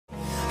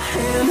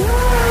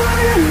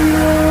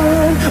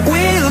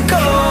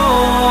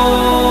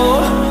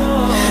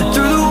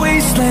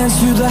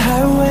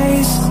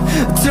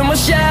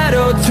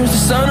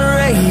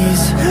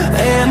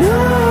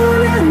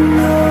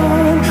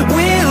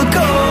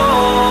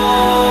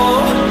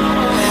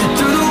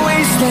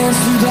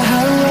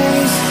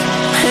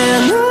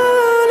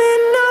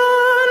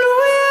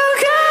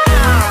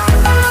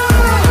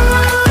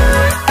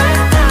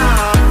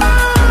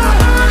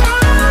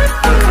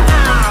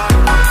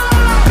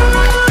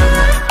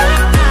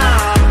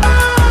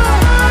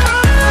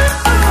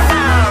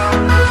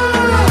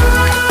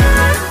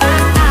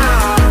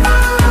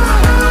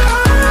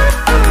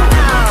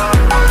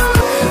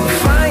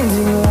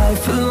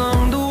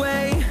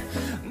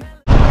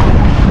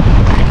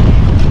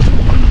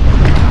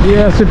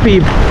Yeah, so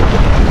peep.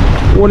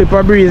 Whole heap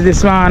of breeze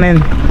this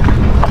morning.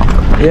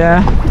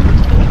 Yeah.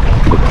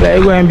 Looks like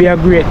it's going to be a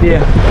great day. I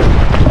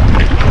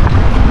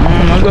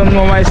don't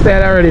know my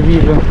style already,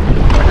 people.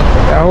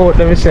 I hope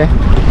let me say.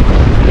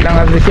 As long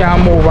as they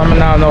can't move, I'm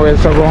now nowhere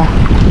to go.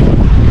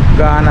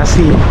 Go and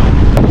see.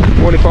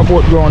 Whole heap of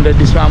boat grounded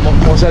this one, but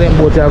most of them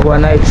boats are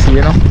going night sea,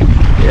 you know.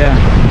 Yeah.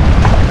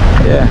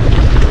 Yeah.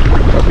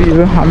 So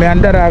people, I mean,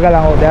 and Dada go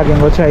out there, I can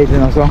go try it, you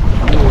know, so.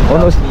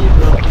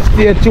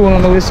 Stay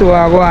tuned and we see what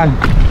I go on.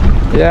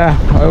 Yeah,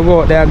 I'll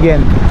go out there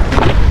again.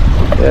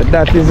 Yeah,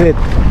 that is it.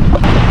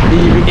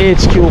 Leave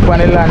HQ on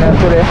the land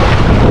today.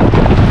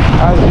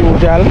 As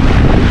usual.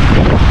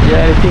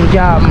 Yeah, anything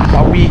can happen a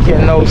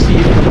weekend now, see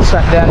if we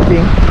shut down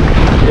thing.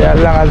 Yeah, as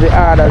long as the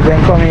orders then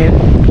come in,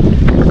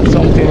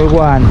 something will go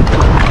on.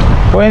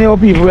 But anyhow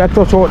people, we are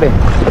touch out there.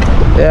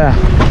 Yeah.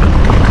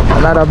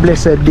 Another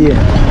blessed day.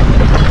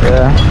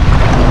 Yeah.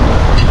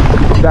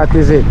 That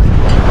is it.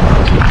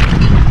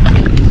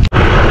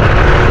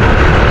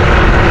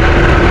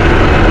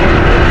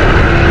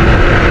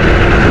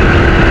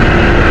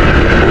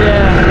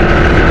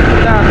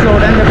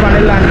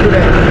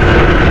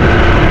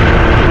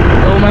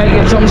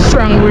 Some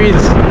strong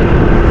breeze.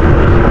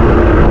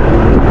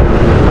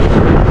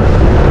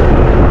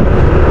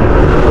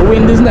 The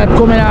wind is not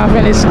coming off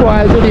any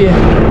squall today.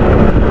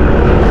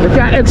 You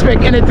can't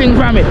expect anything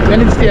from it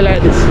when it stays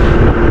like this.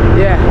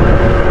 Yeah.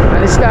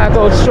 And it starts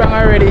out strong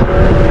already.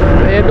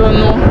 So you don't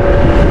know.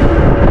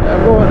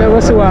 They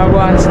will see what I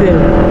want still.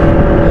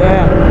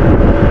 Yeah.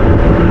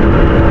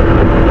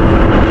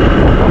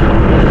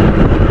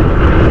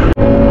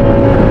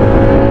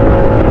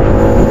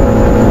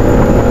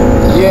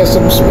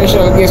 Some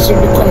special guests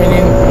will be coming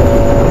in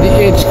the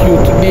HQ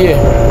today.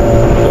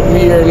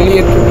 We are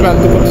late, we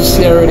plan to go to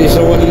see already,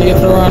 so when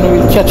later on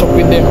we'll catch up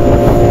with them.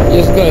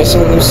 Yes guys,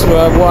 so we'll see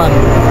what I want.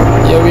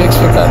 Yeah, we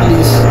expect at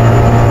least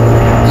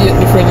 8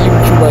 different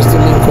YouTubers to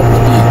link up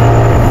today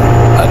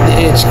at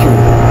the HQ.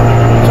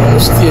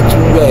 So stay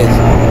tuned guys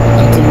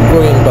until we're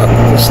going back.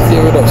 Just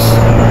stay with us.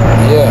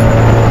 Yeah,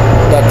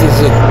 that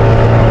is it.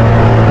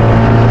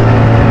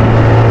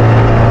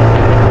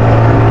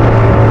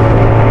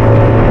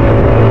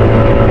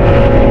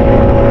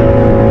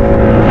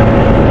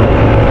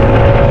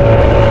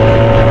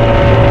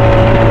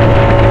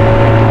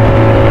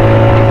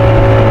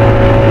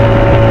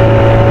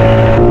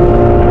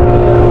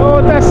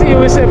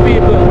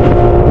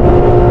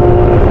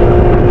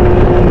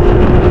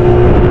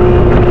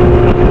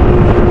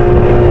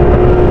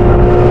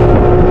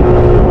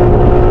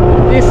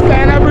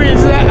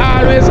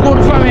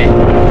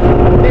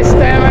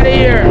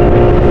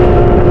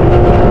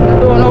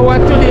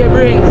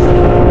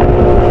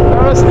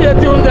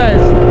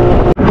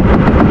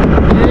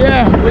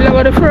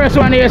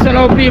 Here, so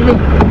now people,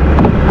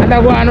 and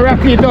I go and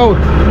rock it out.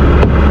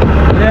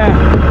 Yeah.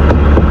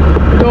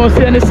 Don't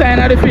see any sign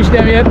of the fish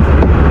them yet,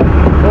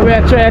 but we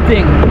are trying a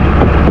thing.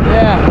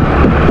 Yeah.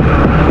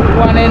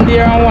 One in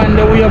there and one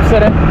the way up so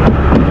there.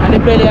 And the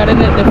belly of the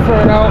net the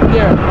further out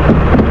there. So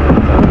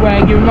we're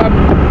going to give him a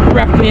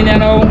rackling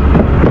now.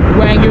 We're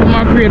going to give him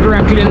a great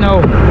rackling now.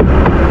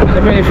 And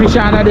if any fish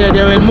under there,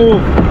 they will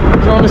move.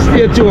 So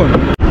stay tuned.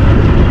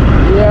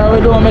 Yeah, we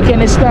don't make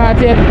any start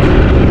yet.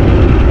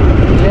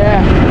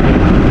 Yeah.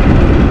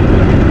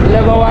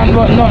 Lego one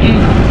but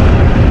nothing.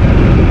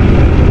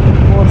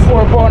 About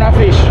 4 pounds of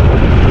fish.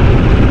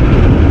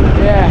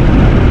 Yeah.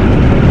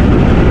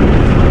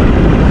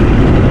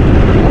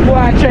 I'm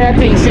going to try a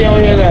thing same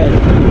way guys.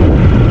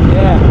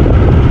 Yeah.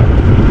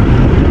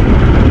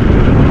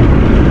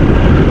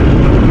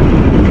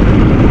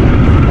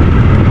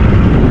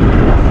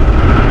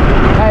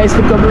 Nice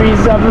little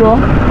breeze of blow.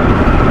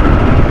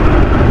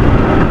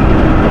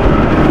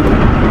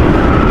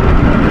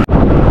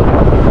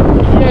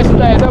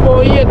 Guys,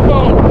 about 8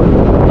 pounds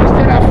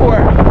instead of 4.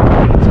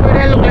 So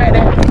they look like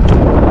that.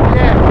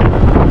 Yeah.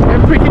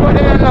 They're pretty but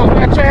they don't know.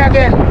 We'll try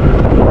again.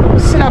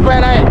 Sit up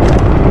at night.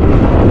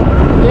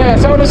 Yeah,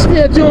 so to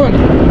stay tuned.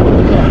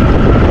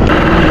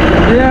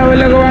 Yeah,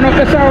 we'll go on up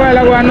the while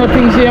I go on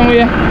nothing same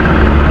way.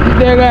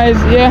 There guys,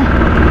 yeah.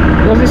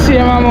 Just the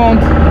same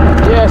amount.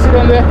 Yeah, see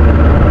them there.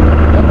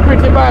 They're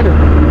pretty bad.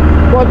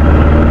 But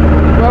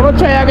we're going to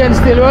try again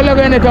still. We're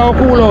going to get our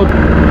cool out.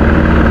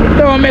 It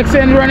don't make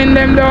sense running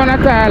them down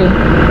at all.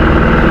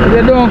 If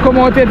they don't come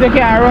out yet, they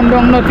can't run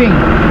down nothing.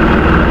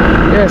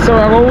 Yeah, so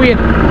I go wait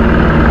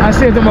and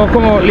see them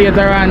come out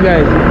later on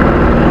guys.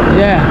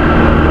 Yeah,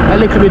 a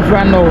little bit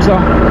from now, so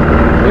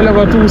we'll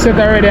go 2 sets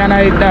already and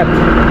I hit that.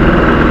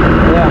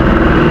 Yeah.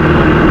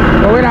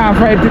 But we don't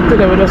fight it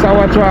today, we just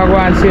watch what I go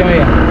and see them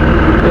here.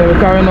 Yeah,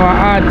 because we know a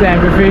hard time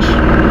for fish.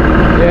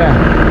 Yeah.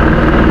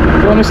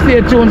 So I'm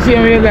stay tuned, see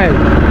them here guys.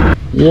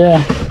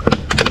 Yeah,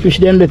 fish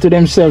them there to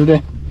themselves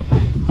there.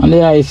 And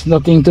yeah, it's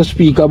nothing to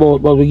speak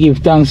about, but we give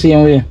thanks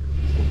same way.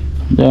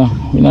 Yeah,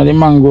 we know the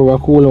mangrove are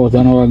cool out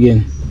now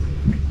again.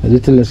 As you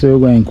tell us, we're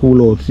going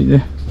cool out. See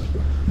there?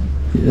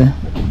 See there?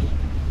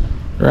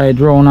 Right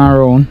round and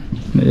round.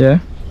 Yeah.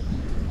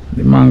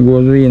 The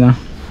mangroves really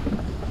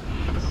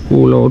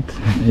cool out.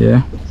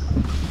 Yeah.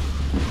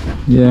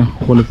 Yeah,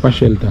 hold it for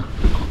shelter.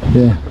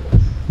 Yeah.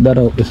 That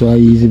out is so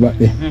easy back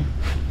there.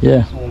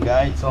 Yeah. Soon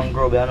guys, some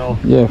grub, you know.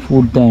 Yeah,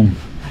 food time.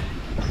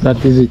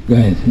 That is it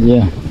guys,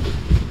 yeah.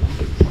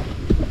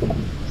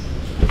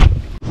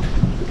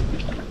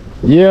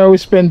 Yeah, we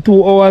spent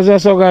 2 hours or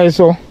so guys,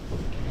 so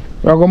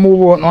we're gonna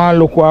move out now and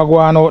look what going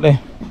on out there.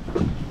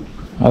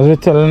 As we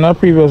telling in the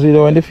previous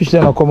video, when the fish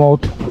don't come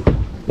out,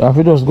 you have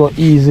to just go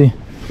easy.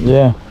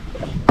 Yeah.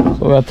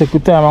 So we'll take the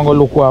time and go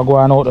look what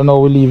going on out, and now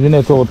we leave the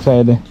net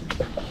outside there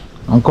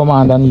and come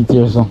underneath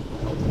here so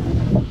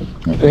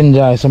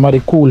enjoy some of the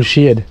cool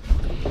shade.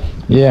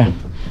 Yeah.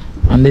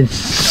 And the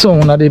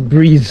sound of the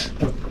breeze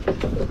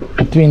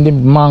between the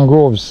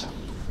mangroves.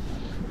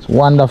 It's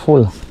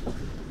wonderful.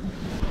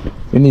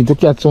 We need to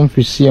catch some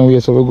fish same way,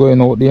 so we're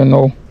going out there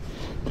now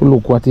to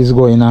look what is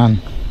going on.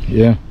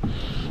 Yeah.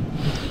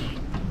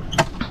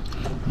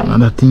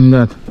 Another thing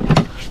that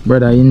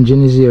brother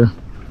engine is here.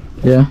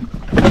 Yeah.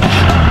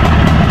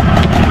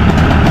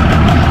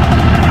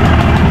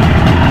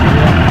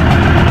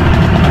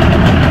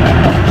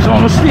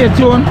 So stay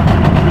tuned.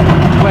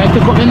 When I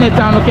take up the net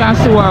and we can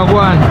see what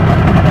going on.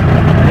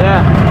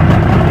 Yeah.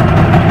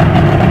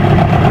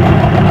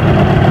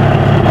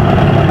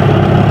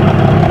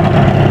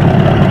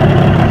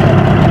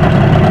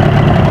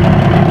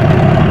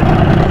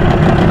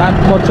 Not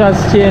much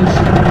has changed.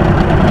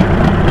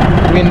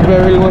 Wind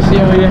very low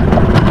same way.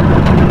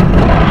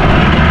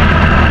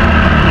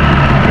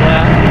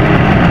 Yeah.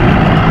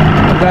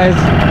 Guys,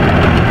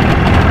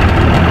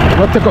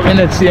 we'll take up the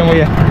net same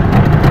way.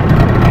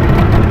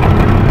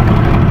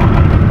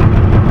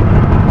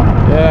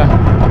 Yeah.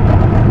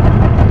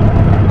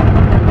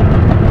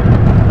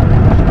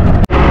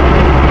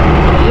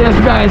 Yes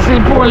guys, see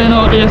pulling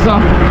out there so.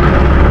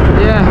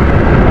 Yeah.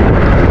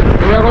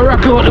 We're gonna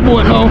rock out the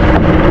boat now.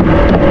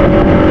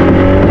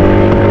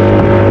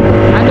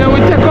 And then we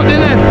take up the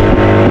net.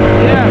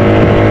 Yeah.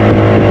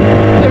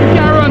 Then we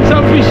can run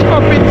some fish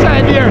up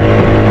inside there.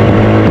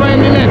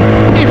 Find the net.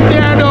 If they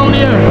are down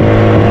there.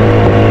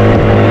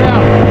 Yeah.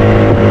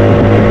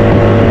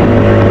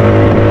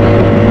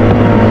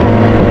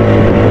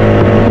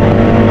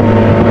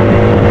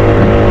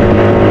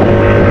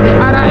 The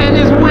other end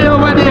is way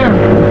over there.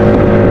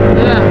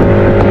 Yeah.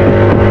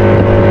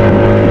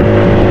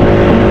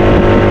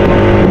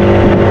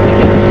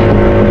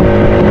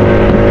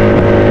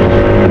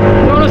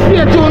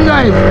 Stay tuned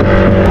guys.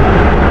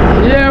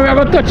 Yeah, we're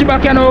gonna touch it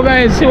back now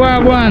guys, see what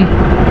I'm going.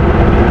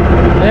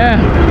 Yeah.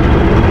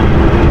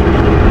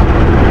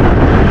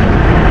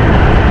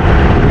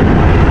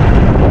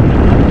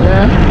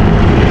 Yeah.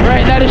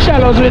 Right now the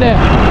shallows with there.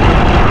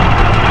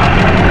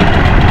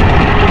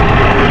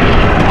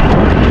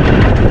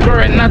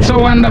 Correct, not so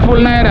wonderful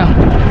neither.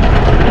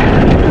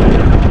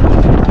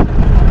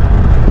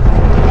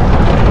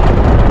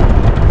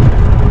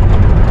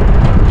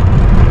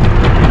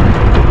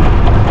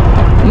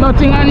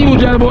 Nothing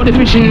unusual about the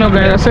fishing now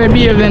guys, that's why I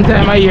behave them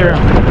time of year.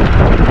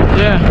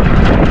 Yeah.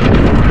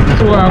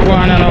 That's what I'm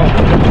going on now.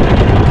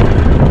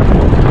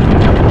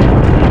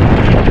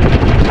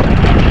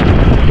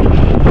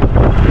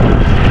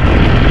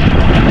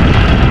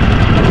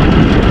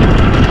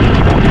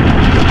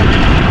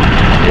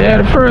 Yeah,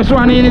 the first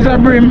one in is a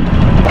brim.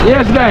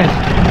 Yes guys.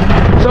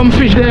 Some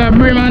fish there are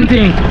brim and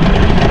thing.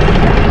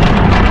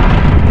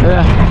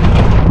 Yeah.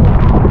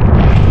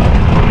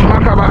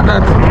 Mark about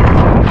that.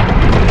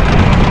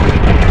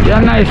 Yeah,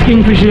 nice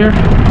kingfish here.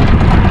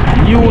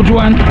 Huge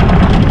one.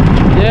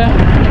 Yeah.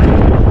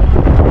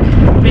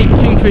 Big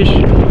kingfish.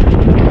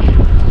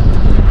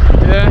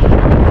 Yeah.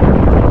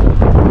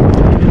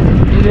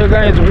 This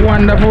guy is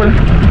wonderful.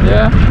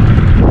 Yeah.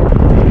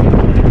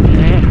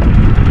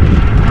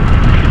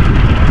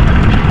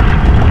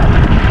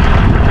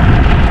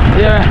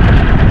 Yeah.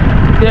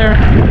 There.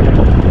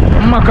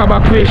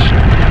 Macabac fish.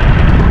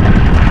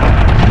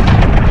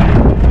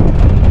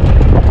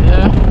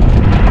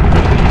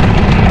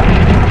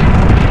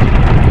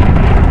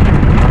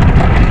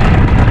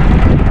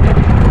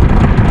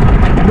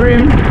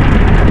 Brim.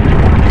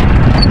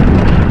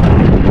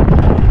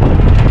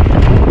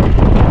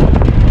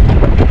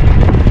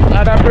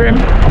 Another brim.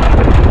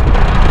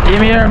 Give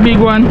me here, big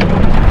one.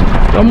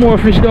 Some more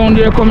fish down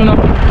there coming up.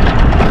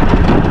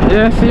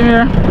 Yeah, see me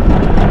here.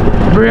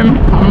 Brim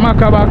and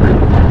macabac.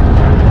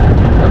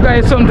 The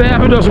guys sometimes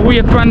have to just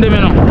wait for them, you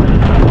know.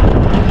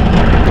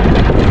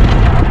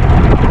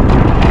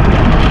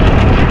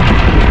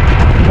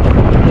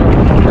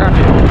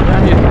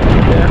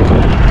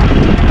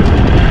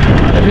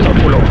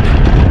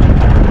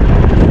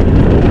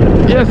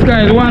 Yes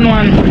guys,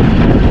 1-1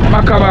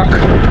 macabac.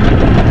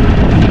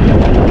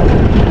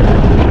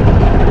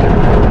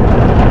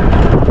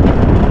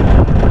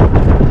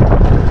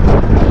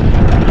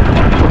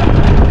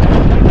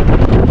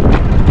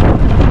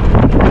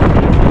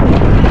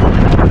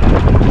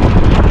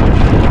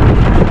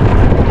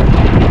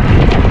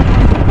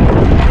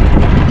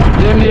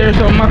 Then there's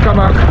some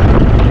macabac.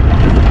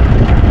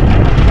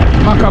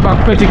 Macabac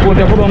petticoat,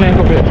 they put on make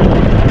up here.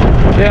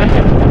 Yeah.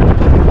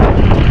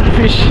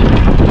 Fish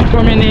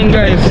coming in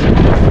guys.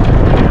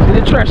 See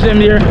the trash them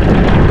there?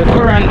 The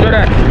current do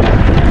that.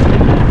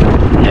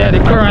 Yeah, the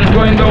current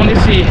going down the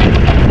sea,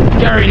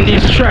 carrying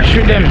this trash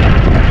with them.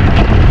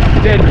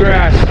 Dead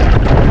grass.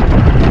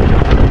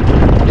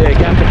 Yeah, you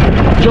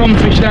can't drum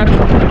fish that.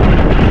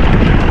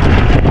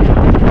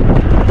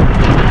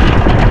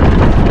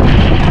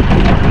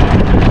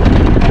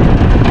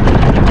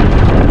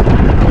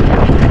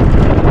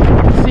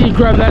 Sea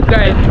crab that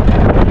guy.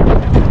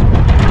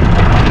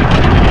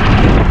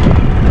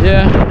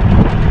 Yeah.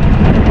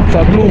 It's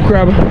a blue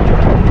crab.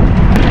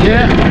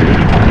 Yeah.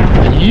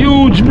 A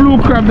huge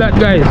blue crab that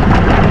guy.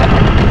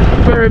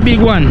 Very big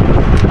one.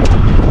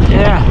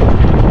 Yeah.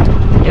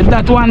 If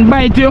that one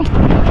bite you,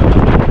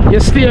 you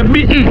stay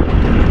beaten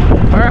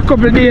for a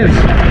couple of days.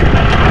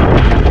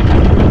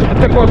 I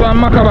take out one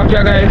maca back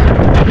here, guys.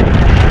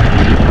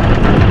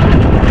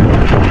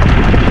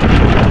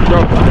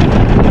 Drop.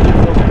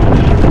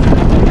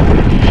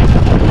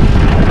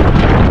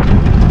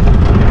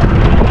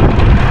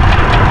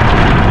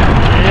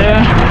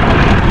 Yeah.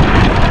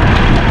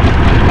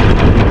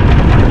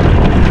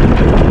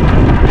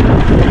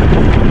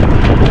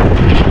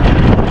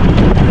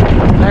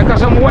 Like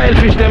some wild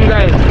fish, them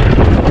guys.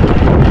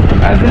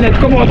 As the net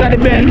come out of the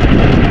bend,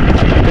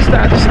 they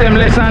start to stem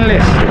less and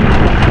less.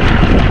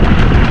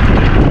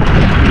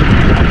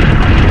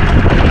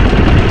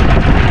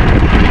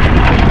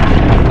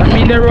 That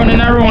means they're running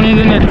around in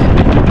the net.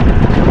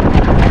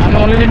 And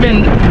only the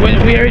bend,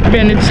 where it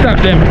bend, it stop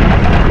them.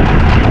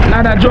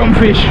 Another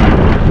drumfish.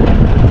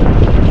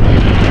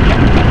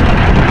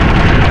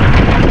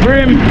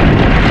 Brim.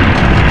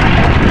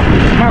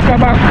 Maca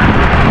back.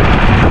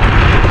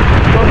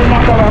 Go to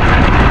maca back.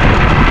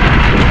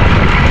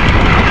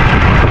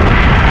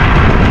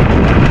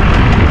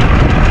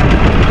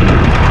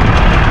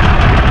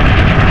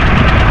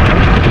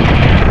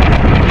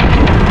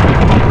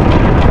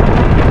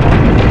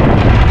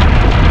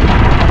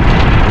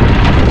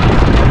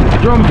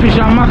 Drumfish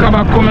and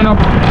macabre coming up.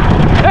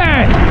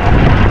 Hey!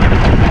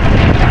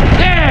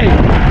 Hey!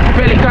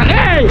 Pelican,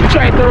 hey!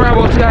 Try to rob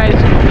us, guys.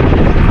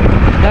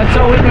 That's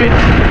how we do it.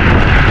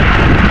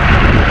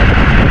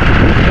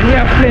 When we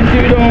have plenty,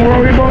 we don't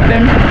worry about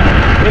them.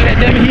 We let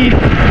them eat.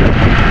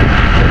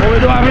 But we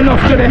don't have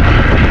enough today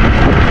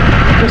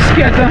to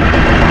scatter.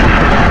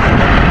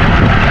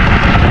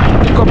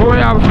 The couple we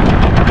have,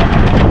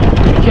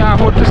 we can't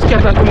afford to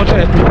scatter too much of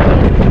it.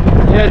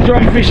 Yeah,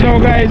 drumfish now,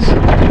 guys.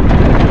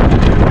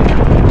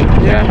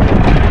 Yeah,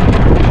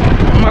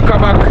 maca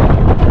back.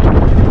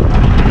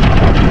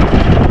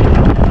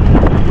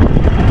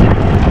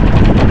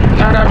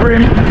 Another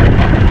brim.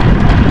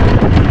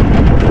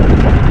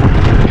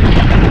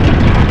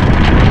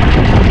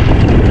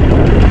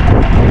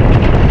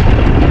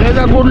 There's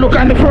a good look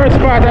on the first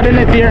part of the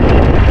net here.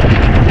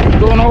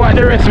 Don't know what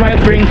the rest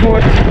might bring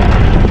forth.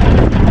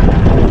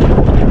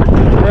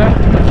 Yeah,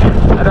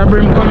 another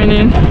brim coming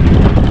in.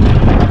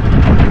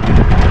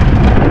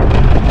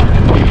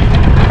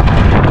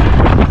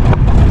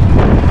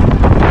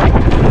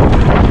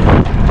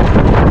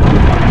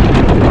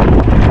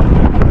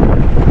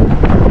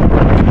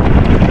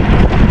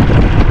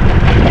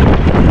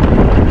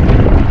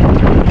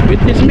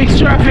 This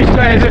mixture of fish,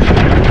 guys, if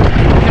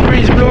the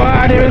breeze blow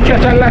hard, they will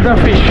catch a lot of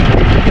fish.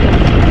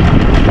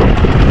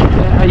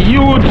 A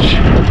huge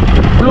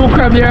blue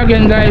crab here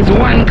again, guys,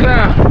 one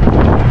claw.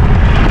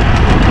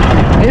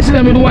 You see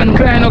them with one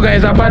claw, you know,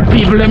 guys, are bad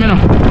people, them, you know.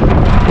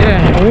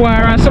 Yeah, war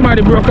and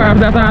somebody broke off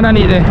that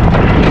underneath there.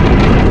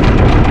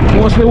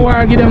 Mostly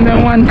war give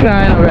them one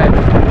claw, you know, right?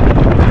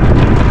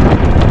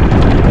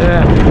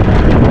 Yeah.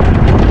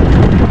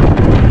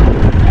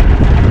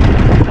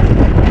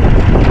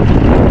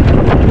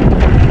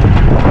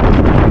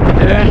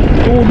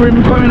 Two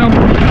brim coming up.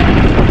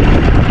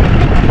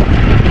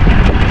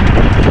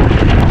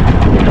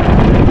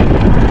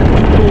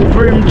 Two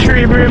brim,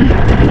 three brim,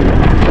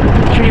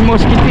 three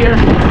musketeer.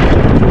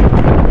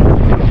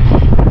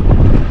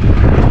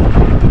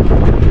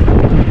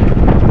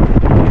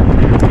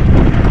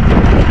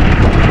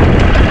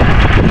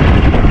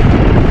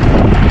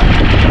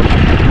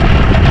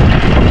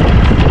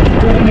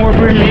 Two more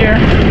brim here.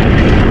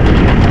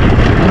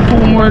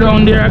 Two more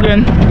down there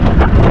again.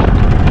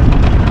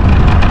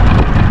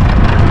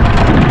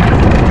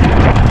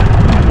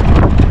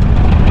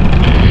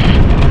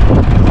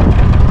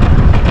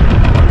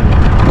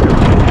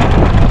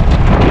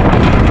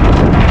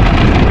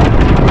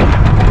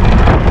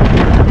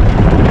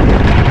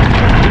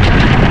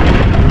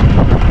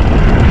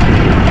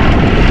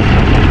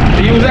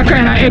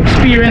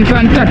 Experience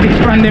and tactics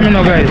from them, you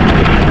know, guys.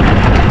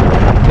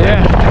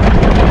 Yeah,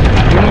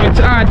 you know, it's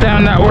hard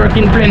time not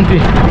working plenty,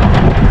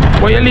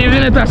 but you're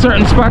leaving it at a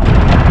certain spot,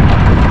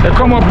 they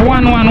come up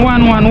one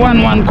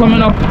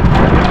coming up,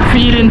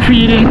 feeding.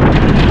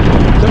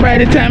 So by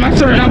the time a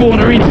certain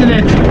amount reach the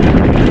net,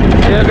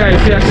 yeah,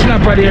 guys, see a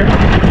snapper there,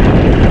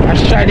 a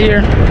shot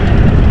here.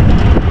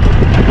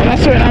 When a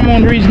certain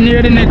amount reach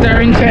near the net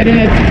or inside the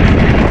net,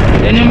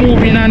 then you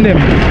move in on them.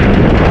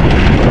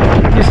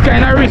 It's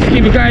kind of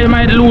risky because you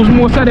might lose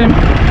most of them,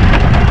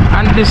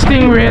 and the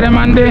stingray them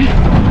and the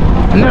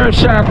Nurse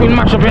shark will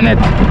mash up your net.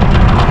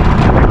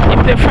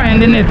 If they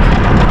find the net,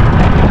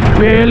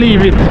 where you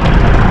leave it.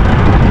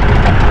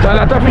 So a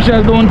lot of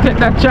fishers don't take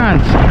that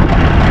chance.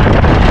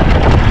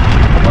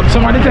 But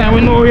some of the time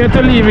we know where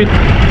to leave it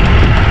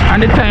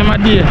and the time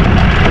of day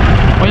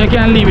when you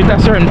can leave it at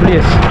a certain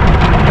place.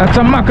 That's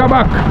a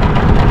mackerback.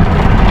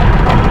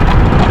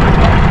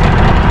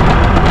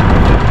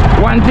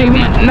 One thing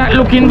not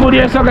looking good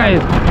here, so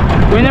guys,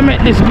 when you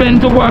make this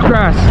bend to go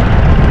across,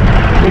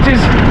 which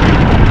is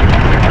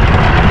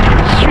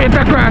straight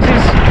across,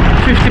 is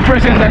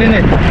 50% of the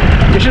net.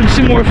 You should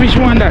see more fish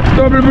on that.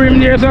 Double brim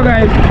there, so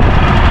guys.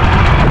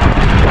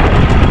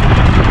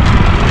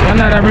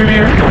 Another brim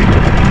here.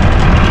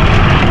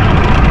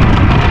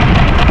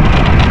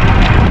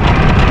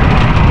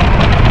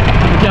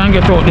 You can't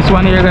get out this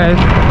one here, guys.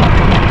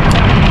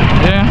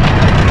 Yeah.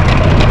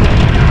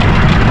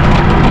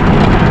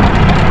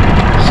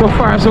 So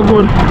far so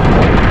good.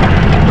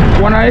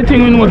 One of the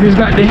things we notice is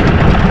that the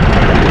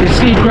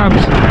sea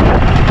crabs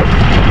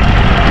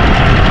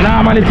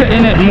normally take the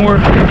net more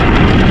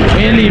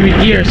when you leave it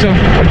here, so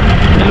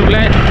it look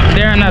like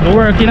they are not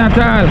working at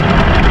all.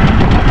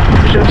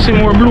 You should see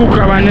more blue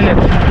crab on the net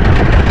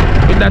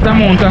with that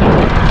amount of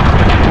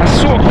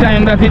soak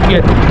time that it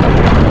gets.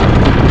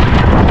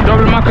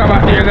 Double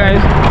mackerback there,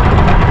 guys.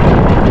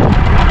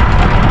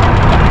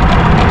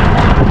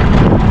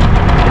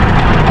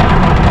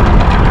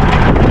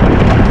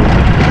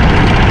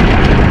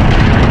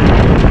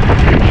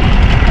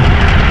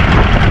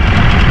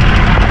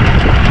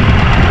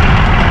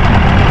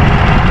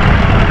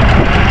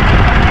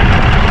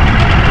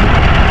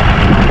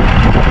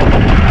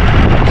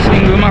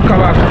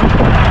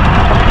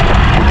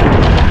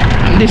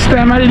 This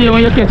time of the day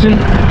when you're catching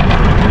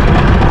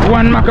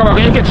one mackerback,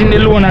 when you're catching the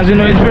loners, you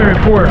know it's very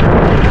poor.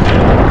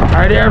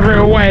 Or they are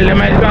very wild, they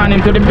might go on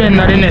into the bend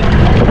of the net.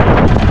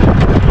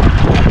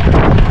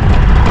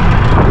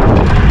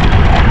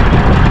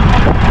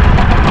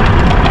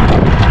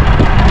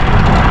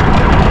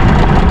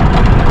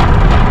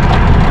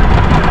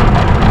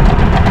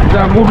 It's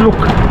a good look,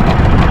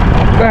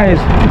 guys.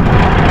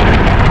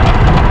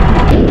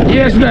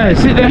 Yes, guys,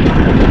 see there?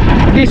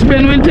 This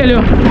bend will tell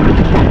you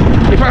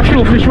if a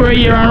few fish were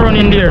here and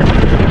running there.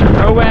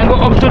 I'm going to go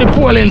up to the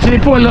pole and see the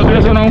pole up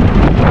here, so now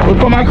we'll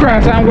come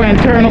across and I'm going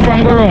to turn up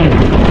and go around.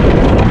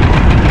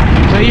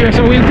 So here,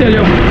 so we'll tell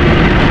you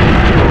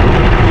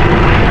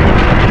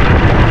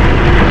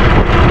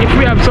if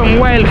we have some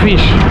wild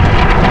fish,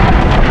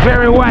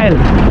 very wild.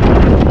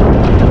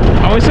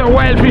 And we say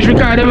wild fish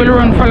because they will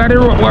run, follow the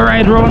rope, or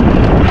ride round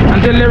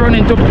until they run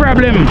into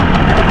problem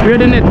where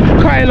the net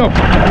coil up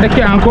and they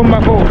can't come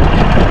back out.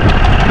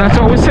 That's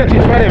how we set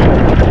it for them.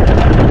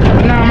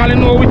 We normally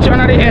know which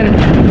one at the end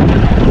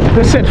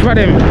to set for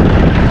them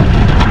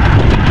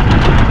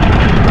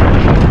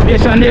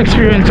based on the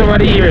experience over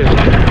the years.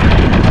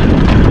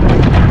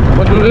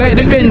 But like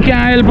the bend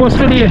can't help us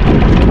today,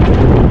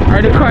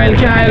 or the coil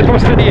can't help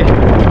us today,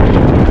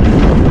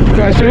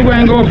 because we're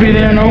going to go up in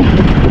there now.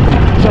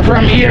 So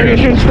from here you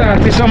should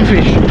start with some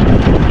fish.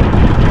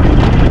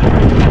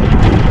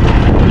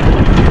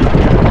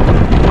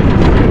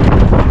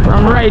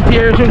 From right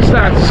here you should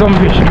start with some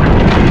fish.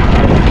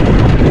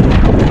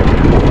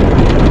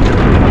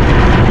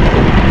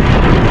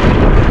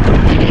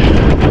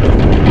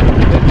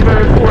 It's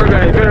very poor,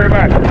 guys, very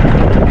bad.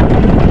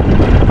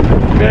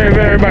 Very,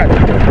 very bad.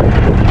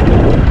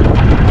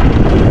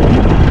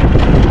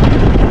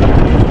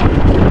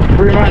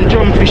 Brim and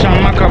jumpfish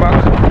and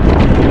mackerback.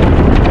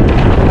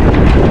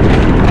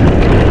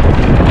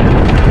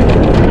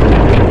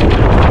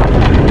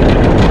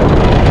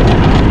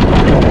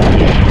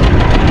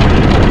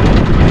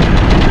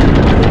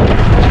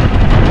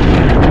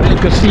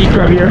 Little sea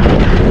crab here.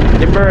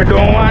 The bird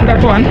don't want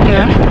that one,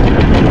 yeah.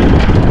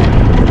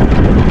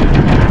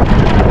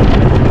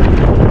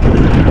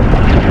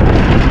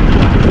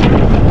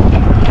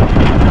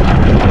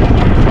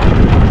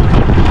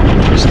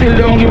 Still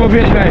don't give up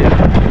yet, guys.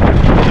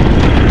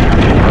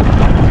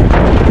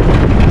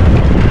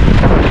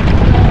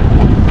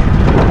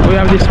 We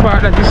have this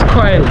part that is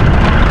coiled.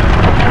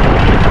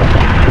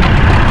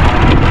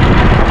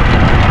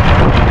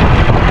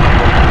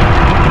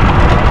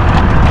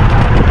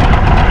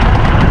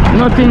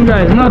 Nothing,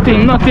 guys,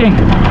 nothing, nothing.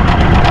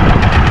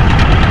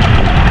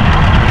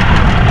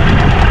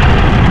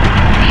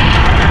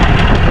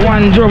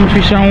 One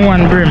drumfish and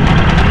one brim.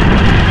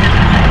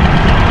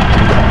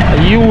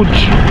 A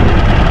huge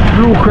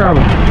blue crab.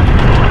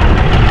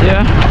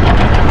 Yeah.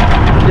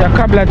 The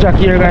cobbler jack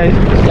here, guys.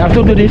 You have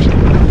to do this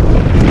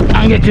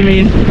and get him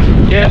in.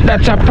 Yeah,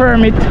 that's a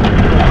permit.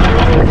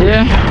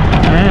 Yeah.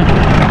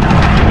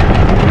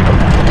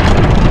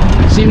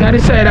 See him on the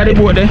side of the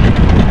boat there.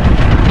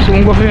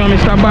 Soon go for you,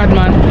 Mr.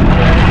 Badman.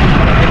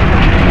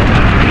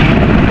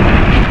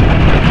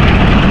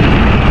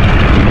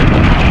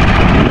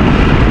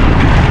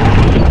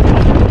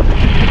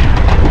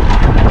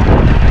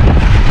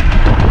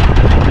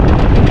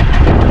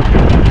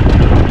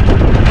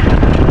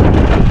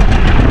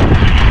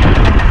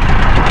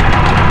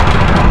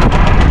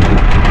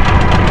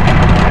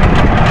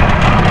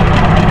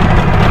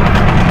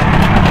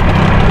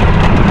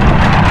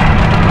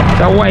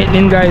 a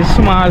whitening, guys,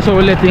 small, so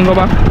we let him go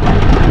back.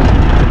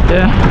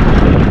 Yeah.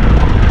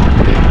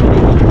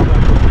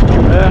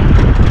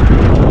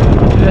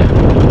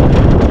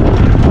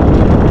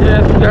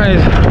 Yes,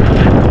 guys.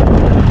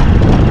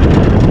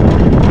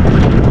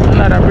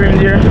 Another brim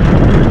there.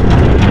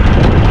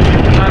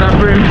 Another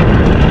brim.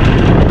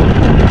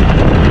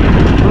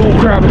 Blue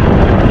crab.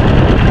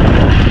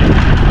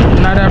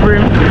 Another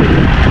brim.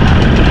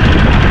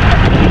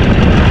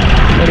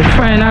 So the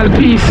final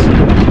piece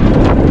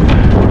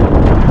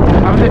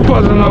of the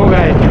puzzle now,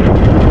 guys.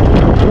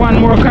 One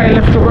more kite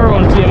left to go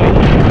around, see me.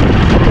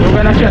 We're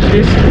gonna catch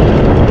this.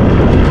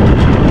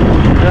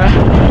 Yeah.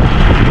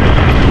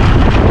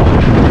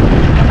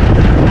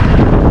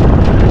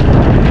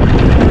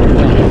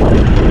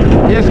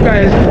 Yes,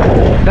 guys,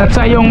 that's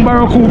a young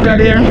barracuda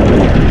there.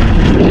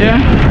 Yeah.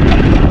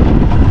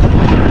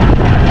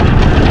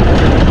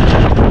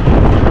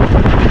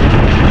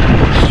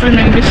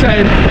 Swimming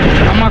beside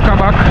a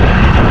macabac.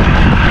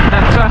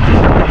 That's a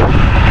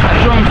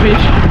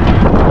drumfish.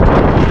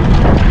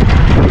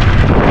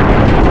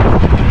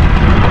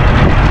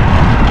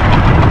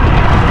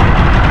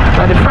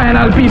 So the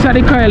final piece of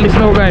the coil is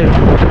now, guys.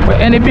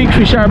 But any big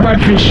fish or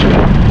bad fish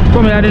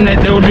coming out the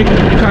net, they will drink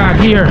the car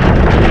here.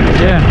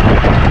 Yeah.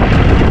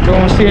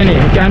 Don't see any.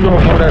 You can't go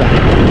up more there.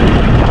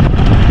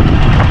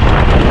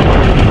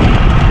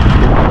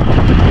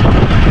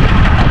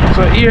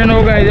 So here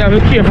now, guys, you have to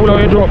be careful how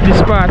you drop this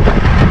spot.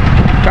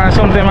 Because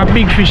sometimes a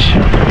big fish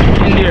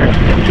in there.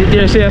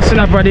 There see a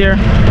snapper there.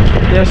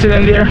 You see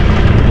them there.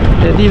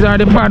 Yeah, these are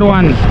the bad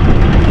ones.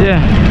 Yeah.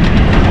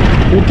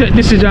 Who take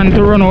decision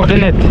to run out the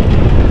net.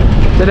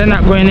 So they're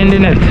not going in the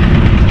net.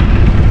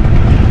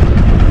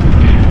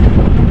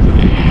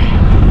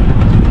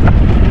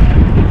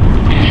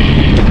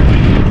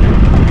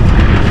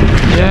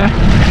 Yeah.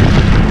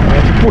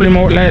 Let's pull him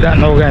out like that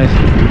now, guys.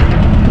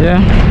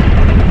 Yeah.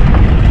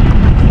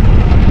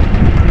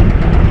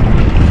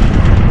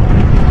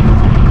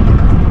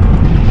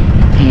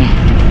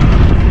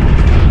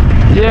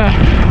 Yeah.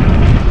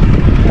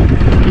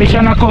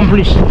 Mission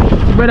accomplished.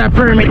 Better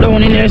permit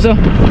down in there, so.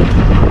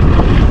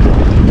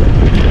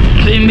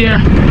 See him there.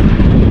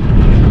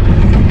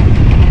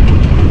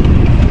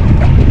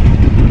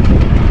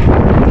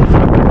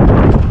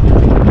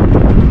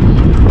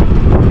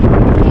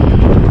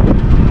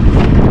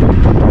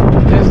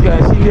 Yes,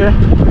 guys, see there.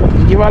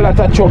 Give a lot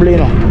of trouble, you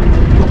know.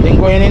 Then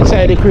going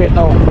inside the crate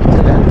now.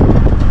 See that?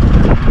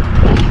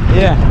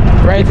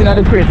 Yeah, right in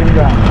the crate in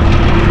there.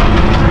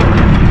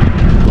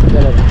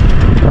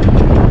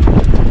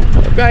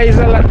 Guys,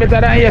 a lot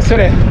better than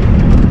yesterday.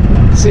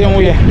 Same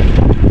way.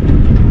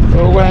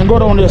 So we're going to go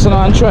down there so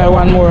now and try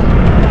one more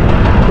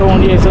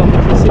down there so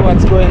see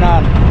what's going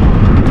on.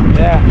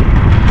 Yeah.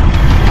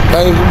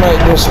 Guys, we might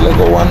just like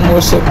go one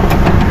more step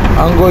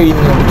and go in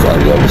because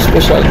we have a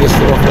special guest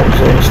to come,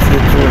 so stay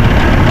tuned.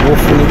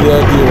 Hopefully they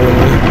are here when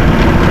we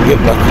get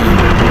back in.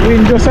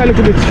 Wind just a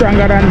little bit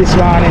stronger than this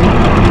morning.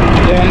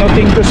 Yeah,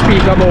 nothing to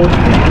speak about.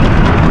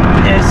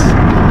 Yes.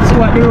 See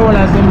what the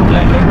rollers they look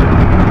like.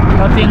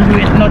 Nothing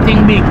great,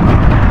 nothing big.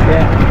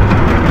 Yeah.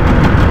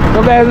 So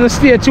guys, just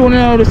stay tuned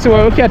now to see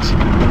what we catch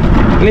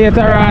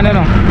later on, you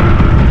know.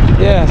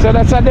 Yeah, so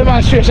that's a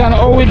demonstration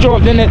how we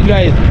drop the net,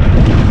 guys.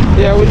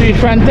 Yeah, we do it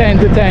from time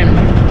to time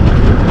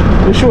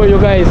to show you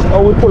guys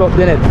how we pull up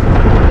the net.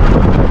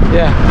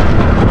 Yeah.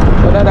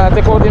 So that I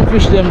take out them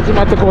fish them,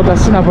 I take out a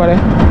snapper there.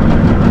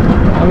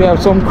 And we have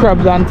some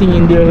crabs and thing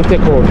in there to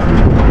take out.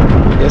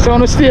 Yeah,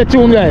 so stay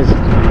tuned, guys.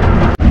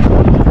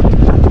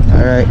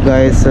 Alright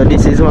guys, so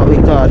this is what we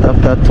caught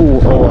after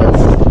 2 hours.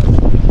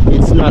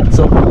 It's not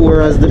so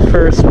poor as the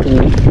first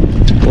 2,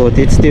 but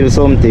it's still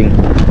something.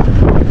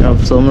 We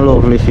have some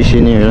lovely fish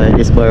in here like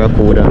this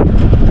barracuda.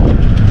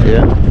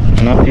 Yeah,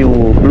 and a few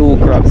blue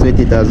crabs with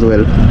it as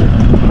well.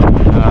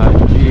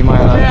 3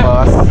 mile and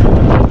pass.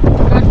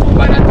 Not too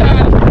bad at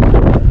all.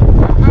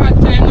 Hard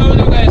time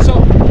now, guys, so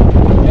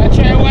yeah,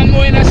 try one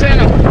more in a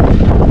center.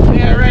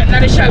 Yeah, right now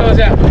the shallows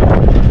there.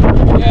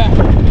 Yeah.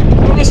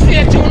 We'll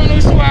stay tuned and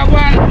we'll see what we're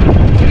going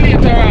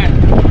later on.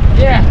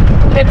 Yeah,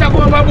 let's go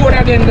overboard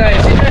again,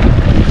 guys.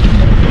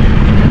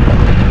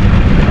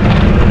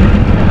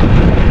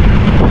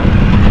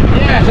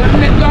 Yeah, so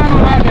let's go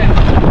over again.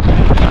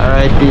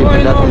 Alright people,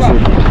 that is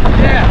it.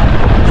 Yeah.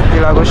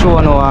 Still I go show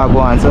no how I go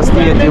on, so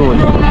stay tuned.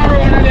 Round and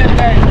round again,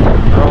 guys.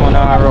 Round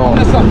and round.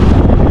 That's up.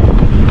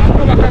 And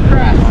go back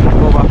across.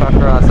 Go back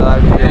across, so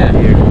I'll be here.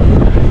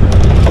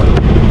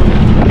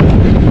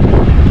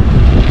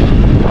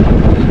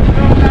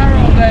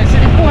 See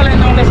the pole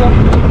down there, so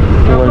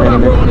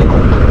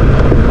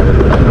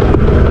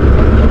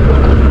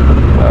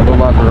I'll go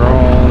back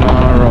round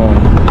and round.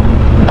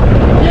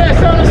 yeah,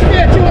 so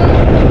stay tuned.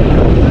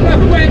 I'm not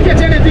going to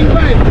catch anything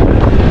by.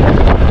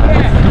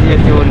 Yeah. Stay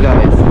tuned,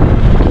 guys.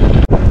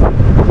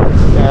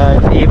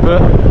 People,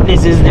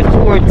 this is the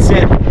 4th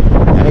set.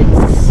 And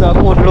it's a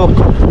good look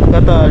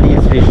at all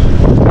these fish.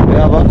 We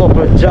have a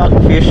couple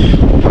jackfish.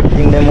 I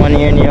think them one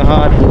here near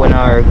Hardbone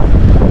or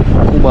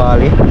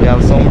Kubali. We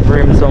have some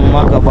brim, some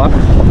macabac.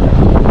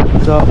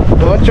 So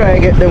we'll try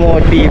to get them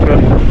out, people.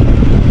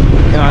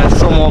 And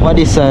some over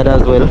this side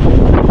as well.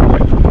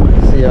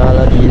 See all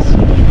of these.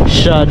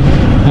 Shad,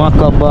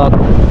 macabac,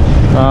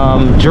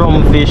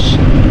 drumfish.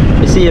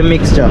 You see a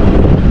mixture.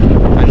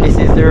 And this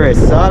is the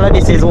rest. So all of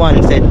this is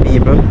one set,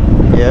 people.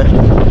 Yeah.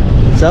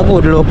 It's a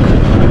good look.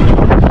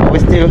 We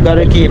still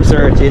gotta keep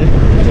searching.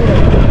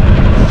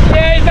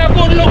 Yeah, it's a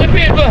good look,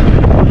 people.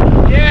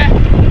 Yeah.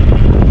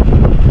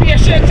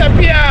 Patience and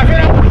pay off, you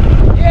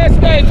know. Yes,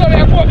 guys, so we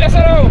are going this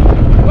around.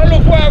 Well,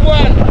 look where I'm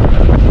going.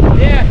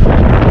 Yeah.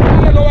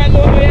 I'm going to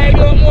go and I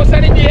do most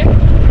of the day.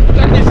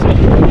 Than this way.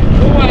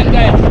 Go on,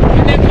 guys.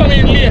 And then come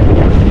in late.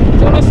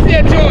 So now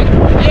stay tuned.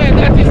 Yeah,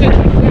 that is it.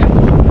 Yeah.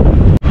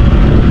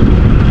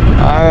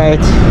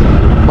 Alright.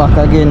 Back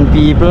again,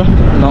 people.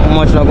 Not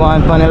much not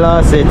going on the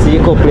last set. See a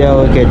couple here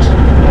we catch.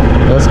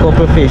 Just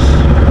couple fish.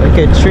 We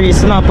catch 3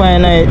 snapper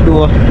in night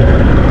though.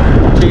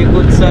 3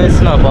 good size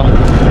snapper.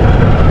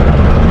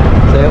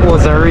 So it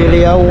wasn't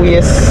really a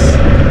waste.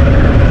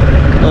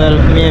 Well,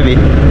 maybe.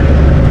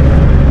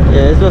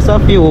 Yeah, it's just a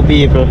few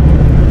people.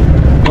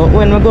 But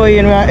when we go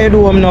in, we are head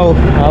home now.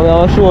 And we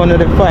are showing you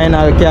the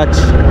final catch.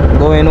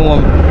 Going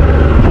home.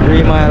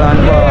 3 mile and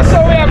back. Yeah, so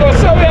we are go,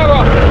 so we are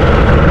go.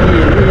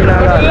 In a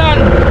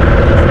land.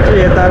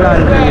 Straight a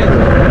land.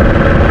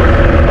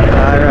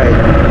 Alright.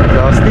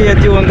 So stay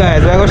tuned,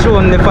 guys. We are going to show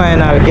them the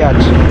final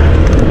catch.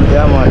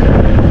 Yeah, man.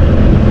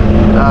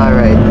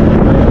 Alright.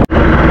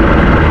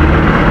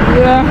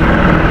 Yeah,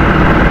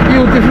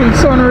 beautiful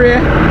sun ray.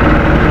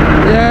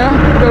 Yeah,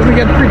 doesn't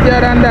get prettier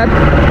than that.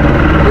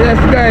 Yes,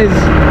 guys,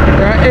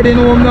 we are heading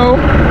home now.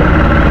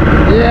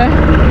 Yeah,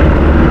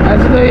 as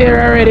you know, here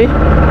already.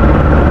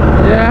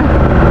 Yeah,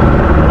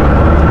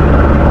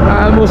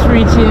 almost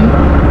reaching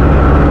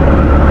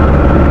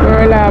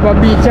Pearl Harbour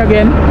Beach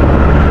again.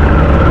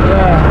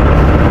 Yeah,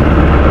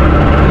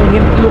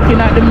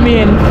 looking at the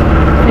main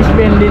fish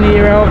bending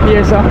area up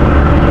here, so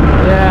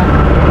yeah.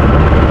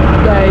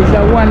 Guys,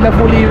 a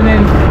wonderful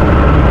evening,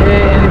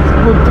 and it's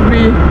good to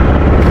be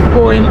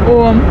going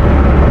home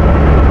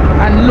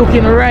and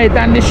looking right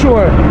on the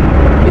shore.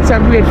 It's a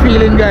great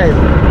feeling, guys,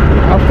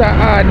 after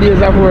hard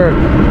days of work.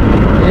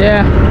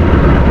 Yeah,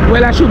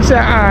 well, I should say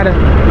hard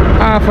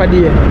half a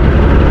day.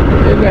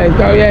 Yeah, guys,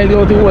 because we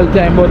are out the whole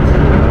time, but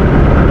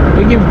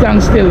we give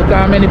thanks still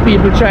because many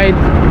people tried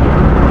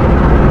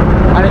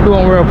and it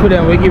don't work for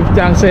them. We give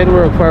thanks that it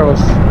work for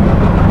us.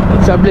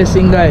 It's a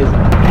blessing, guys.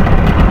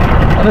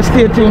 And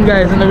stay tuned,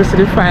 guys, and we see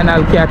the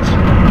final catch.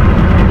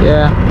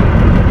 Yeah,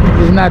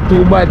 it's not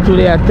too bad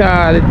today at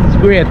all. It's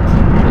great.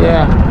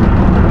 Yeah,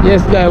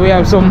 yes, guys, we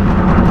have some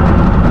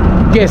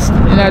guests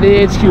in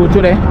the HQ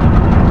today,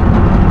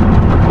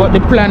 but the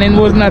planning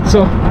was not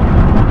so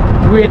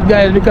great,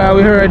 guys, because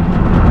we heard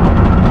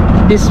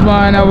this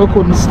man and we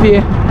couldn't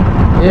stay.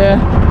 Yeah,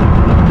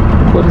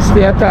 couldn't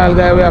stay at all,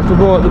 guys. We have to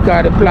go out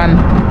because the plan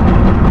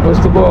was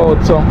to go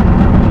out. So,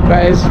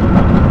 guys,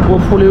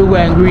 hopefully we go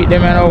and greet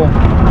them now.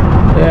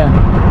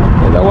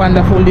 Yeah, it's a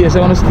wonderful day, so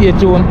I want to stay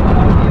tuned.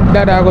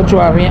 Dada go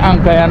throw off in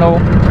anchor, you know.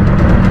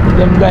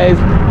 Them guys,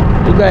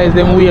 the guys,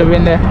 them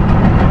waving there.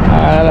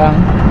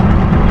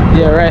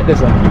 Yeah, right there,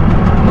 so.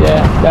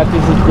 Yeah, that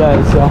is it,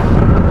 guys. So,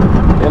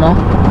 you know,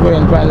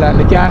 going to land.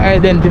 They can't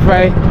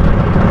identify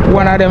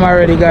one of them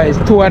already, guys.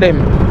 2 of them.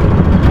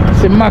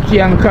 See Maki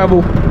and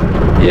Kabu.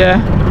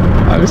 Yeah,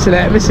 obviously,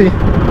 let me see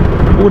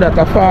who that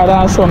a father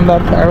and son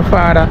that are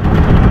father.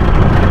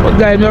 But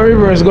guys, my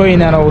river is going in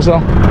now, so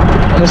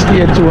I'm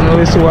stay tuned.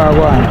 We'll see what I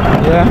want.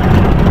 Yeah,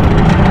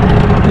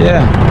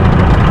 yeah,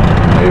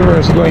 the river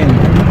is going.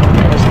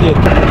 I'm stay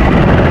tuned.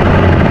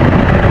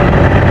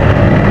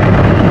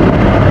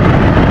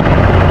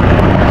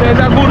 So it's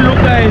a good look,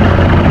 guys.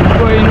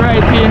 Going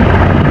right in.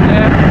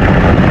 Yeah.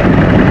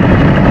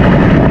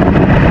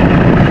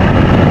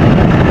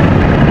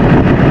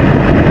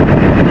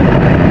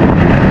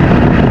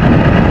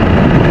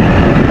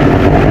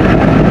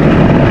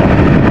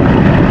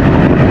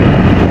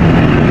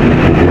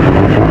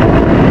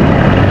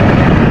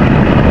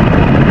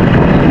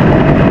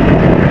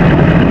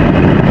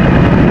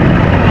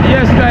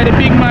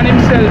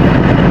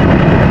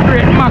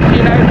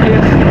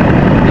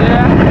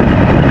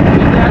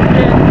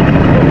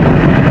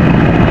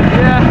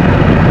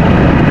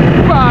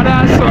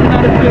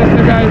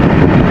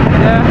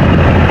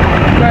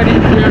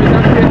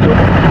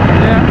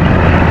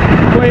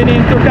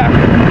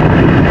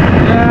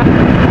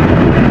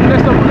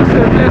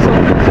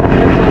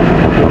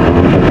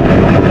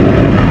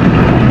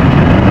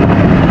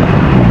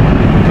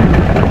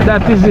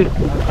 That is it.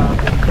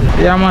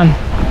 Yeah, man.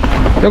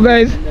 So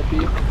guys,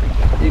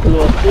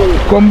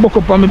 come book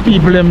up on my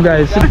people, them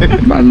guys.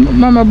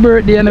 Mama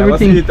birthday and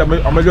everything.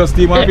 I'm just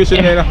steam and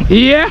fishing here.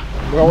 Yeah,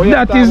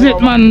 that is it,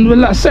 man.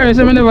 Well, sorry,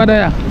 I'm never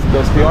there.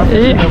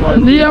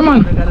 Yeah,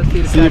 man.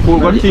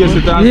 Seafood got taste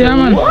it. Yeah,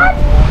 man.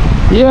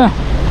 Yeah.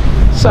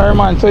 Sorry,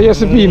 man. So yes,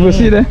 the people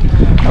see there.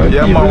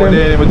 Yeah, man.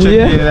 We're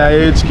checking in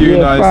the HQ.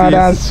 Yeah, father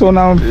and son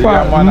and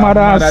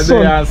mother and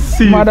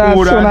son. Mother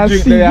and son and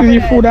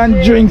seafood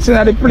and drinks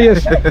in the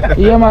place.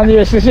 Yeah, man.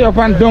 Yes, you see up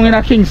and down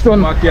in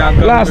Kingston.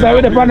 Last night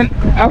we did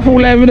a full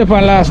live with the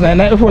last night.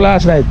 Night before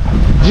last night.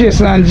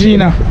 Jason and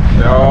Gina.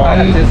 No.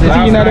 And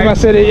Tina never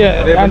said it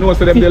yet. They know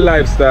them the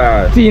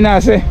lifestyle.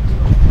 Tina say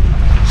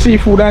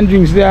seafood and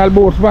drinks, they all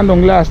both van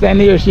down last time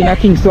here. She in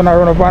Kingston and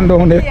run up and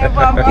down there.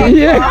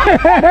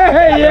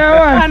 Yeah,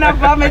 yeah, man.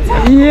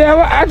 Yeah,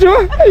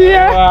 man.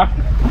 Yeah.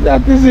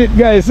 That is it,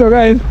 guys. So,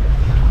 guys,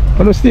 I'm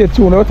gonna stay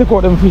tuned. I'll take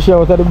out them fish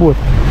out of the boat.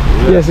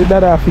 Yes,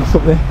 that fix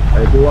up there.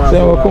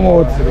 So we'll come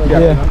out.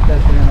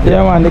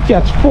 Yeah, man. They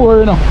catch 4,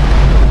 you know.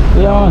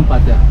 Yeah, man.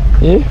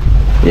 Yeah.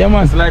 Yeah,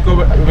 man. It's like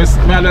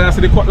I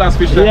see the cutlass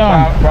fish from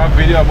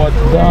video, but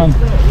yeah, man.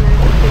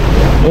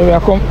 Yeah, we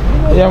are come.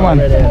 Yeah, man.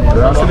 I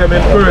see them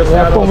in first. We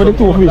are come with the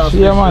 2 fish.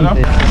 Yeah,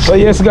 man. So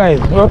yes, guys,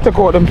 we'll take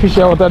out them fish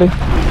out of the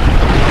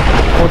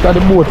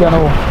boat, you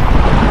know.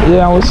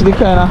 Yeah, and we see the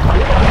kind of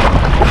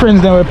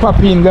friends that we pop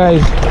in,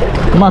 guys.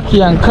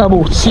 Maki and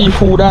Kabu,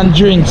 seafood and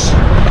drinks.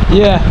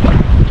 Yeah,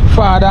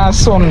 father and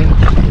son.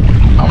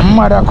 And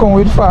mother come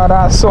with father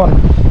and son.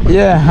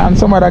 Yeah, and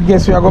some other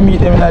guests we are going to meet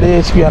them in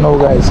the HQ now,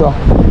 guys. So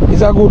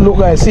it's a good look,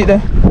 guys. See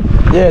there?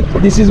 Yeah,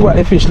 this is what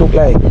the fish look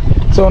like.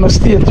 So now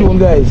stay tuned,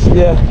 guys.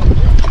 Yeah,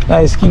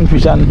 nice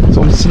kingfish and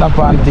some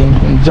snapper and thing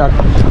and jack.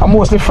 And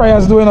mostly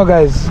fryers do, you know,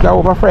 guys. The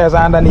upper fryers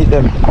are underneath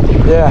them.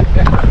 Yeah.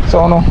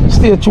 So now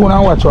stay tuned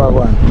and watch what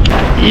we're going.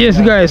 Yes,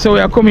 guys. So we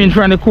are coming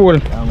from the coal.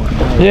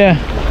 Yeah.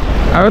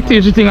 I will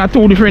teach you thing are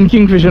 2 different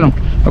kingfish, you know.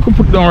 I could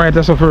put down right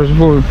as first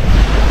before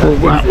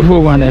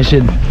one that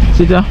shit.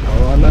 See that?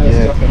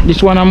 Yeah.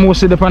 This one I'm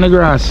mostly up on the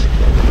grass.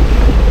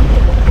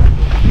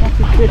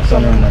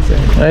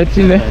 Right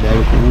in there?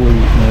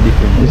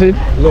 You see it?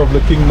 Love the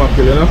king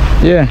mackerel, you know?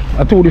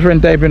 Yeah, a 2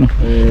 different type, you know.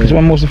 This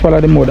one mostly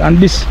follow the mud. And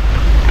this,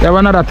 they have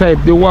another type,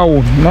 the wow.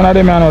 None of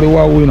them are the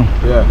wow, you know.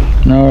 Yeah.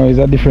 No, it's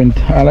a different,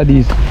 all of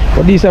these.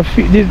 But these are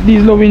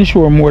these love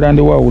inshore more than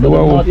the wow. The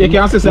wow. You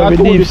can see the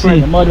deep sea.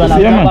 The mud one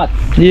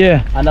have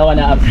yeah. And the one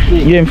have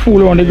spring. Yeah,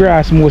 full on the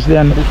grass mostly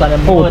and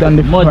out on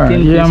the fire.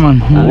 Yeah,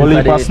 man.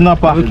 Only for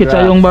snapper. We catch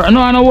a young bar.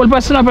 No, no, hold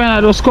for snapper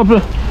and those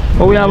couple.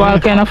 But we have all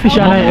kind of fish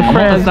and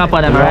fries.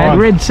 Right?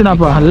 Red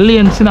snapper,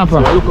 lane snapper.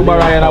 Look at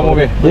barra in a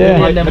movie.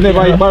 Yeah. I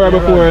never eat barra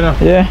before, you know.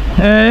 Yeah.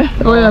 Eh?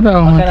 Oh, yeah,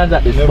 no.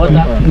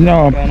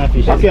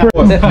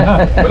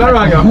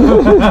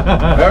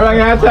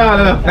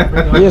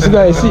 Yes,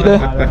 guys, see there?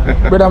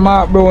 Brother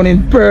Mark Brown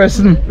in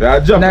person. Now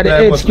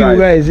the HQ,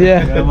 guys,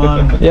 yeah.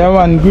 Yeah,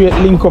 man, great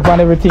link up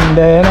and everything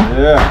there, you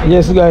know? Yeah.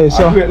 Yes, guys.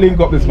 So, great link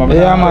up this man.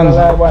 Yeah, man.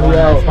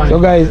 So,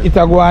 guys, it's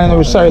a go on.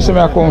 We're sorry, so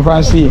I come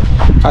from see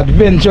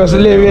Adventures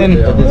Living.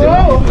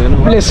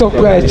 Bless up,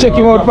 guys. Check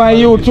him out on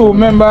YouTube.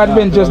 Remember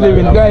Adventures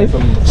Living, guys.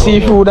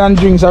 Seafood and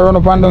drinks are run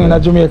up and down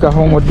in Jamaica.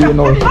 How much do you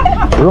know?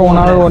 Round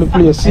and around the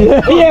place.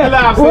 Yeah,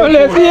 yeah.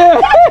 Homeless, yeah.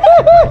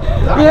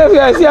 Yes,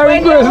 guys. See how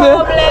it goes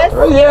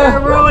there?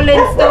 Yeah.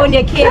 Rolling Stone,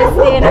 you can't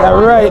stay in yeah,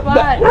 right.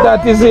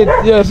 That is it.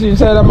 Yes, you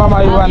said that Mama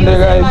Ivan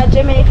there, guys.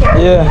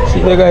 Yeah,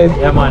 see the guys.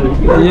 Yeah, man.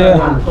 Yeah.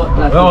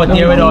 We're out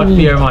here without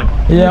fear, man.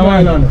 Yeah,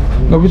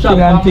 man. No big thing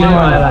and thing,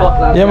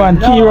 man. Yeah, man.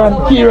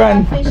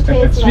 Kieran.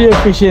 Spear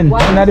fishing in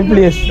the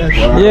place.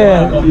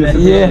 Yeah,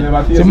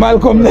 yeah. So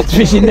Malcolm net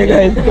fishing the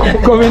guys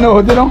coming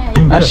out, you know.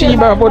 And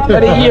Sheba about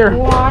the ear.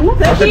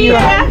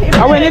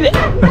 I went in it.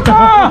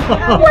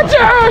 Oh, watch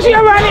out, she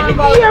have an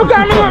ear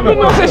coming up with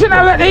no session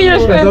of the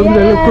ears.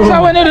 So I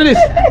went into this.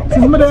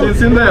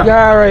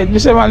 Yeah, right. You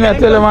say, man, I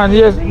tell you, man.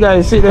 Yes,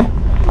 guys, see there.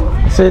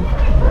 See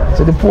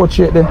the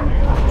portrait there.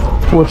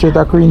 Portrait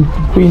of Queen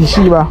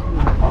Sheba.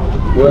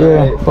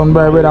 Yeah, done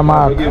by Brother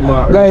Mark.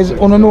 Guys,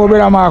 you know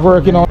Brother Mark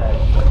working on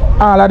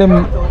all of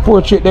them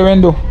portrait they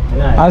went do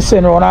and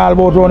send around all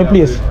about around the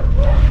place.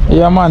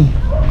 Yeah, man.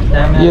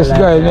 Yes,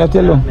 guys, I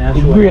tell you,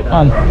 it's great,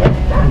 man.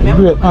 It's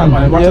great,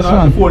 man. Yes,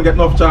 man. Phone get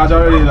enough charge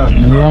already,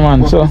 yeah,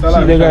 man. So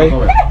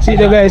see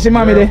the guy, see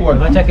mommy there.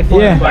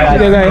 Yeah, see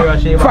the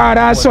guy.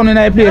 Father and son in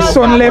that place.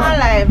 Son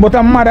left, but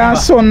a mother and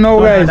son now,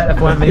 guys.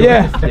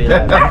 Yeah.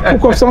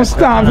 Cook up some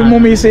stamp for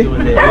mommy, see.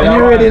 And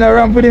you ready to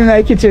ramp it in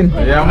the kitchen.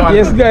 Yeah, man.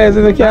 Yes, guys,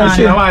 as you can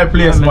see. My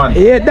place, man.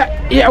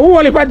 Yeah,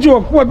 whole heap of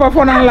joke, whole heap of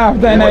fun and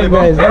laughter tonight,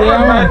 guys. Yeah,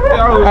 man.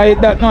 I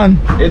hate that, man.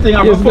 You think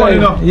I'm funny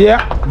enough?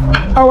 Yeah.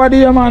 How are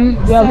you, man?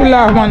 You have to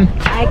laugh, man.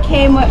 I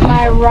came with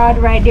my rod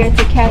right there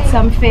to catch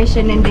some fish,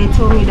 and then they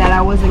told me that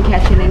I wasn't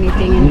catching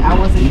anything, and I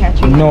wasn't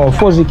catching. No,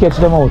 Fuzzy catch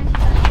them out.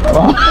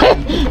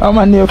 I'm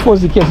a near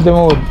Fuzzy catch them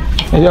out.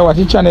 You watched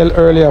the channel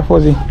earlier,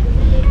 Fuzzy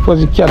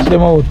catch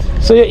them out.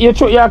 So you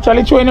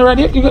actually throwing it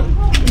already?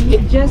 You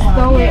just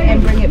throw it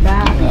and bring it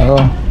back.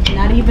 Oh.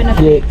 Not even a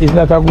fish. Yeah, it's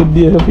not a good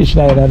day to fish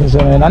neither.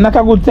 And not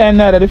a good time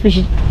neither. The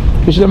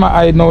fish them are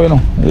hide now, you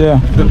know. Yeah.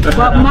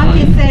 But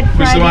Maki said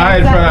Friday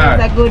and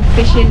Saturday is a good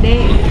fishing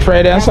day.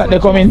 Friday and Saturday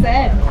coming.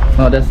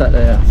 No, that's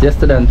Saturday, yeah.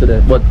 Yesterday and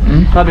today. But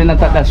probably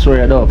not at that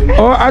story though.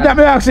 Oh, I thought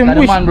me ask him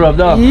which mangrove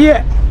though.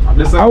 Yeah.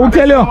 I will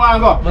tell you.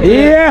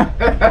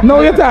 Yeah.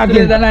 No, you're talking.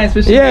 It's a nice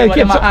fishing. Yeah,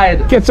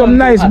 get some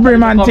nice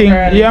brim and thing.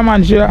 Yeah,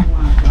 man, sure.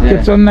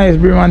 Get some nice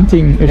Bremen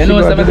thing. You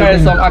know, some carry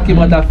some ackee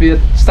butter for your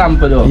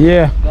sample though.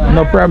 Yeah,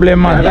 no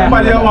problem, man. Yeah,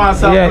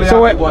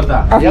 so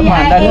Yeah,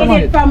 I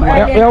ate it from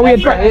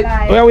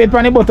we wait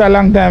for the butter a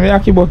long time, the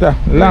ackee butter,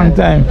 long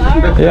time.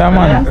 Yeah,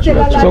 man.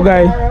 So,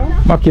 guys,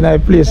 back in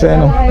that place, I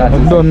know. I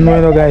don't know,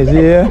 you know, guys.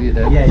 Yeah,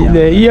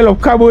 the yellow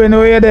cowboy, you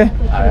know, there,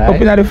 up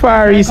in the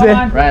Far East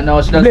there. Right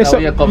now, she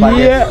doesn't wake up.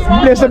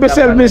 Yeah, bless up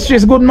yourself,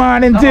 mistress. Good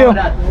morning to you.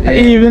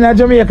 Even in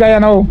Jamaica, you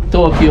know.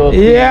 Tokyo.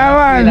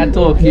 Yeah, man. In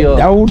Tokyo.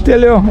 I will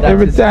tell you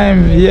every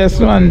time. Yes,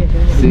 man.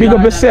 Big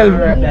up yourself,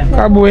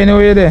 cowboy,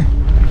 anyway there.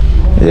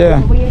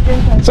 Yeah.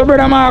 So,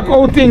 brother Mark,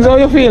 how things? How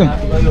you feel? Yeah,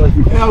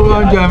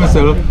 I enjoy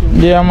myself.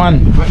 Yeah,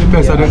 man. The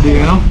best of the day,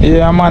 you know?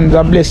 Yeah, man. It's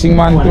a blessing,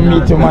 man, to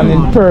meet you, man,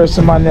 in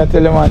person, man. I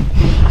tell you, man.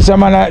 So,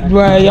 man,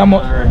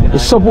 you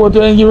support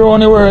you and give around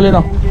the world, you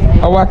know.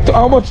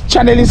 How much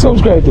channel you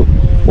subscribe to?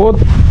 What?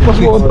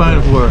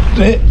 6.4.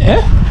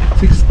 Eh?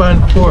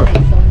 6.4.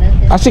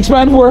 A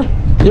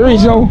 6.4? You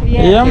reach now?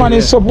 Yeah, man.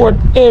 You support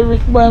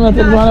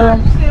everybody,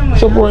 man.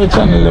 Support the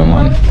channel,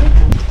 man.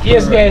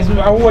 Yes, guys,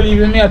 I will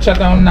even me a chat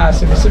on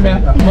Nasi. See me,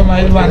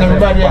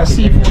 everybody has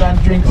seafood and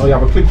drinks. Oh, you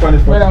have a click on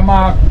it. Brother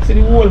Mark, see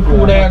the whole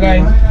food there,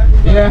 guys.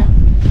 Yeah.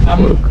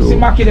 See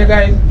Maki there,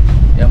 guys.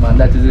 Yeah, man,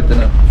 that is it, you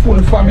know. Full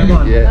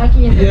family. Yeah.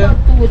 Yeah.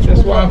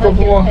 Just one couple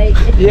more.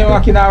 Yeah,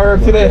 Maki now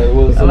work today.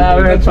 I'm at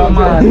work from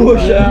man.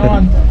 Yeah,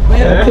 man. I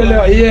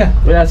tell you,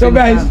 yeah. So,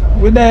 guys,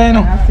 we're there, you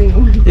know.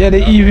 Yeah,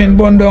 the evening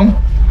bun down.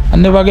 I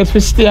never get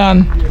to stay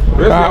on.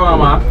 Where's your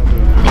mama?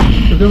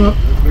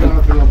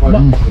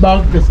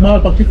 The small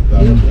packet.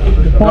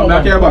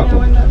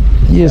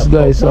 Yes,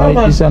 guys,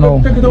 so it's a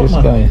no. Yes,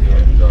 guy.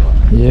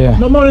 Yeah.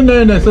 No money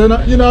in there, so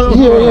you know.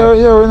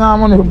 Yeah, we not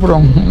money for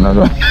prom.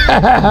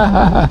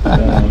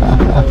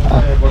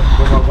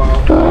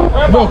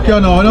 Look, you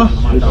know, no?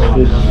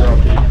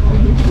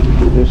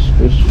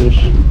 Fish.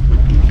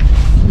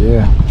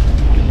 Yeah.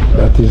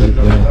 That is it,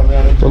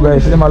 yeah. So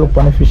guys, them look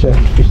on the fish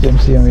them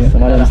same way.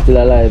 Some of them still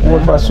alive.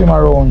 Both for swim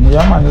around.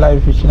 Yeah, man,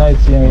 live fish night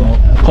same way.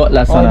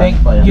 Cutlass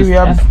and give you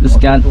a this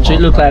can't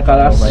look like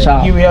a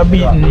shark. Give you a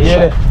beating,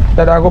 yeah.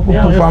 That I go put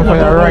on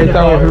fire right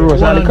away for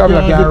roast. And the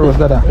cobbler can roast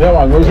that. Yeah,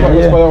 man, where's what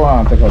you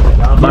want to take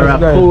out?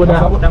 Barracuda.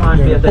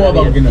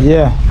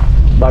 Yeah.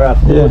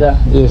 Barracuda.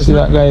 Yeah, see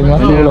that guy, man.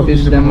 Yeah,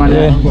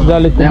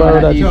 that little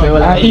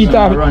barracuda. And eat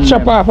off,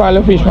 chop off all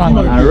the fish, man.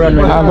 And run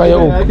with over your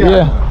hook.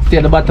 Yeah. Stay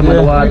at the bottom of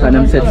the water and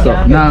them set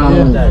up. Now,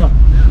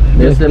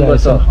 yes, them go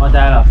so.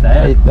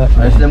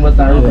 Yes, them go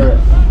so.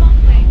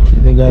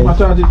 The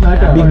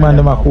guys, big man,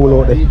 them are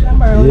cool out there.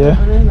 Yeah.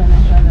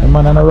 The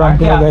man on the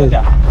ramp, you know, guys.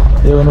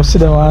 Yeah, when you see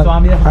them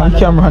on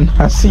camera and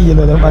I see, you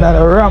know, them man on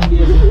the ramp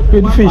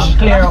with fish.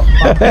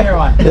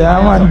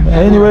 Yeah, man.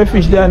 Anyway,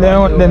 fish there, they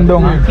hunt them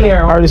down.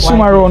 Or the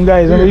swim around,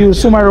 guys. And they use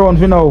swim around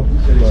for now,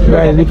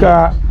 guys,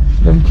 because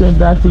them change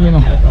that thing, you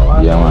know.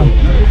 Yeah, man.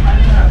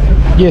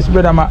 Yes,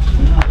 brother Mark.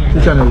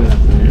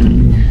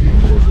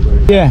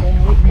 Yeah.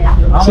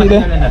 See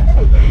there?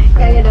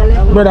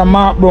 Brother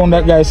Mark Brown,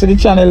 that guy. See the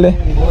channel there?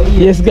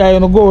 Yes, guy, you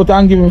know, go out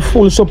and give him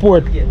full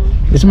support.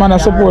 This man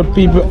has support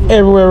people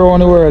everywhere around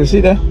the world.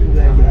 See that?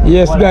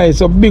 Yes, guys.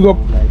 So big up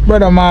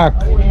brother Mark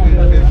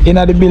in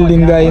the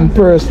building, guy, in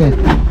person.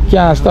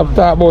 Can't stop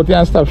talking about,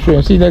 can't stop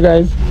showing. See that,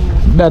 guys?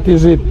 That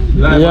is it.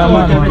 Yeah,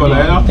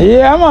 man.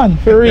 Yeah, man.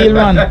 For real,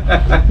 man.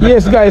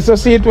 Yes, guys. So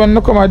see it when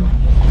you come at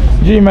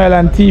Dream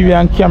Island TV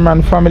and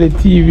Cameron Family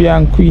TV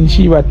and Queen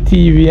Sheba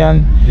TV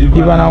and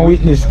even and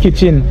Witness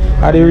Kitchen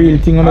are the real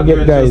thing gonna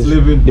get, guys.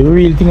 The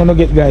real thing gonna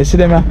get, guys. See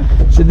them,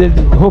 see the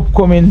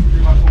upcoming,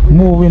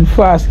 moving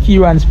fast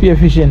Q1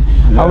 spearfishing.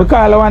 And we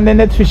call one the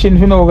net fishing,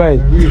 you know,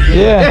 guys.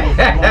 Yeah.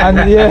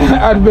 And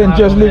yeah,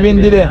 adventures living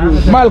today.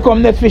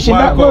 Malcolm net fishing.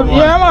 That good.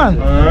 Yeah, man.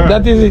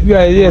 That is it,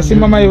 guys. Yeah, see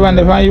Mama Ivan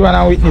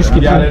and Witness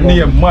Kitchen.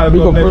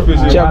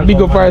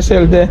 Big up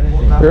ourselves there,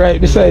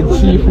 right beside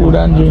seafood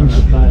and drinks.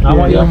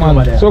 Yeah, man.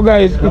 So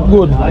guys, it's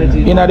good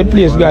in the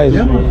place, guys.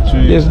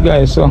 Yes,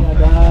 guys. So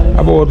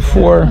about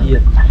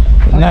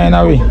 9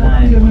 away.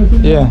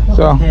 Yeah.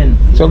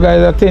 So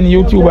guys, are 10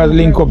 YouTubers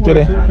link up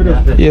today.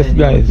 Yes,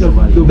 guys.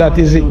 That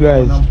is it,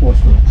 guys.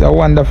 It's a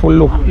wonderful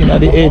look in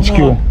the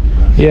HQ.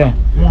 Yeah.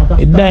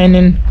 It's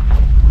dining.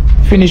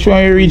 Finish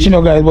when we reach, you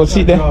know, guys. But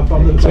see there.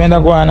 So when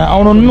I go on,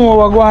 I don't know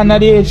what go on at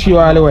the HQ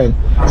all the while.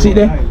 See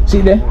there.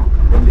 See there.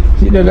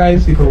 See the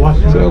guys,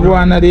 so go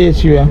on the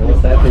HQ,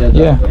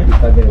 yeah.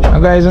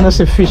 And guys, you know,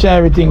 see fish and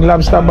everything,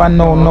 lobster band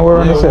now, we're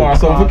on the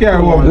set.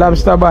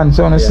 Lobster band,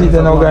 so you see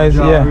the now, guys,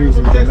 yeah.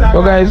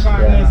 So guys,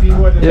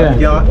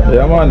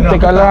 yeah, man.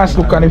 Take a last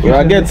look on the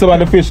fish. Get some of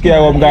the fish gear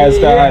up, guys.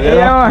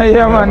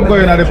 Yeah, man.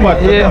 Going at the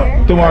pot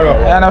tomorrow.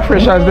 And the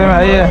fresh as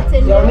them, yeah.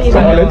 So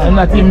I'm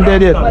not even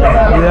dead yet.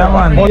 Yeah,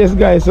 man. Yes,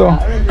 guys, so,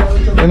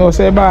 you know,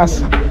 say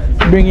boss,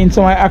 bring in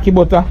some ackee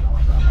butter.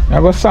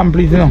 I got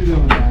sample it, you know.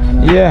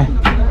 Yeah.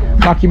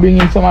 Maki bring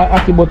in some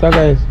ackee butter,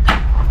 guys.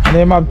 And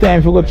then have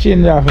time for go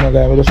change off, you know,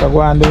 guys. We just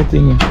go and do the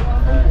thing.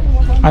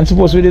 And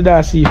suppose we did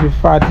that see for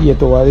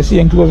 48 hours. The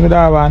same close with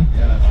that one.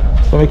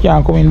 So we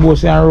can't come in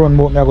both and run,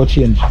 but I go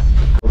change.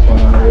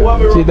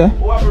 See there?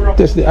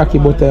 Test the ackee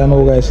butter, you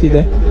know, guys. See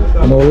there?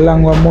 You know,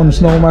 longer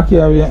months now, I'm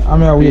here wait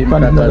for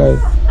it, guys.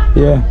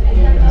 Yeah.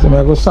 So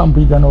I'm go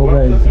sample it now,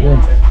 guys. Yeah.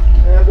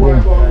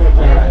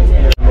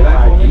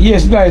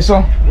 Yes, guys.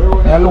 So,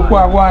 look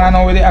what I'm going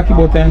on with the ackee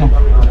butter, you know.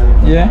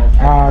 Yeah.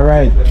 All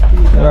right.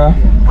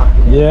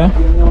 Yeah.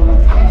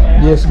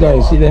 Yes,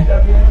 guys. See there?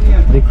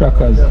 The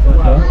crackers.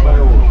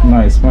 Yeah.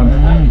 Nice, man.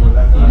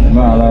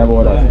 No, I lie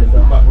about that.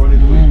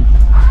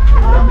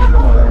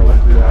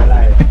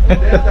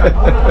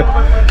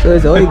 So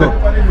it's all you go.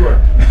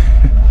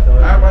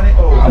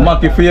 I'm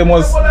not the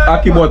famous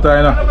ackee butter,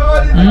 you know.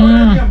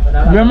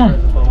 Yeah, man.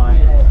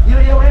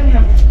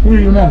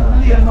 Really, man.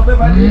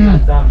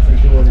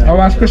 I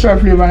want special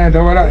flavor in it.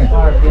 How about that?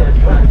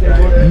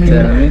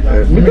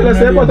 Because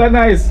say butter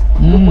nice.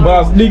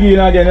 But dig in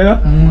again, you know.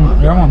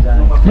 Yeah, man.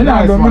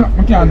 I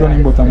can't do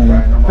any butter,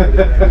 man.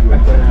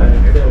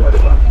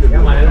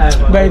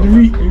 Guys,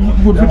 really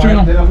good for you,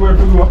 know.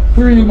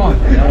 Really, man.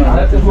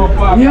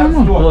 Yeah,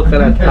 man. Look at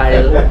that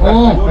tile.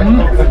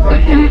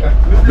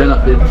 Then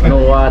up with no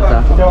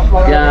water.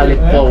 Garlic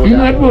powder. You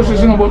know that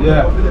process, you know, but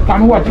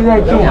can watch it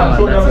right too. Yeah,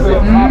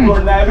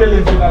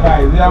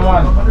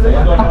 man.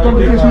 After the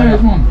fish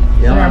nice, man.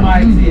 Yeah,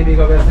 man.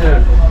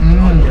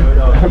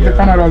 Have the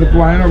Canada lip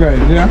one, you know, guys,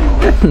 yeah?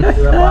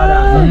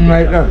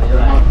 Like that.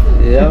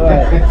 Yeah,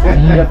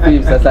 man. Your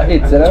peeps, that's a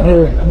hit, you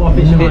know?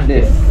 Hit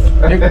this.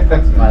 I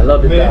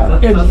love it.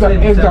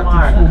 Exactly.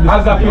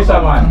 As a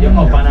fisherman.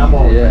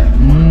 Yeah.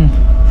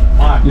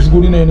 It's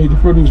good in there, you need to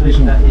produce this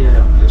one.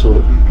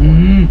 True.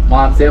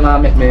 Man, say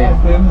man make me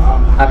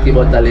ackee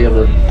butter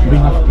label.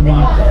 Bring a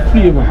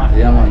flavor.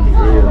 Yeah, man.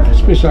 Yeah.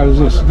 Special is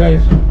this,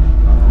 guys.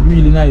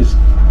 Really nice.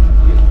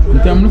 The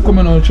time you come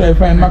in and try to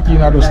find Mackie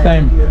in this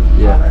time.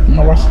 Yeah. You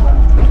know what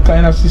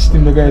kind of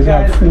system the guys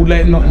have? Food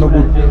like nothing no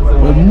good.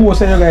 But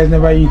most of you guys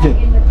never eat it.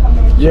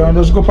 Yeah, and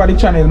just go for the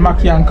channel,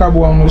 Mackie and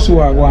Cabo and we see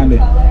what go on there.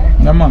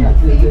 Yeah, man.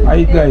 I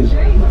eat, guys.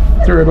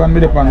 Third one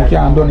with the pan, we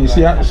can't do it.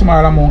 See,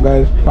 small amount,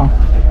 guys.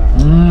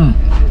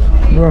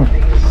 Bro.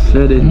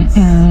 Shreddings.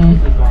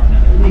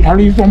 I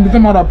leave from with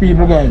some other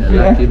people, guys.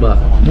 Yeah.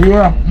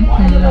 Yeah.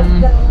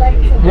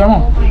 Yeah,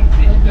 man.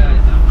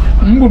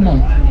 Good,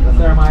 man.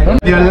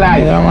 Your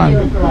life. Yeah, man.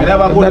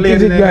 That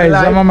is it, guys.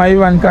 Some of my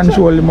even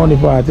control the money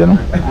part, you know.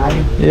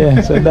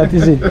 Yeah, so that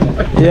is it.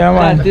 Yeah,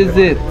 man. That is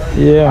it.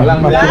 Yeah.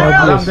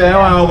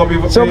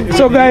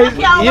 So guys,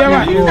 yeah,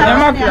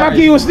 man.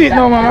 Mackie used it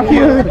now, man.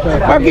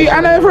 Mackie,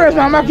 I know first,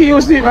 man. Mackie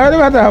used it. I don't know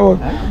what about.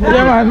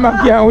 Yeah, man.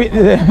 Mackie and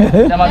Whitney.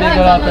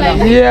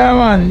 Yeah,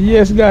 man.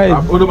 Yes, guys.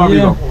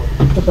 Yeah.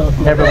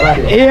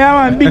 Everybody. Yeah,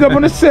 man. Big up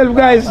on yourself,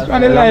 guys.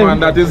 On the live. Man,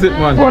 that is it,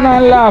 man. Fun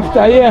and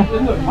laughter, yeah.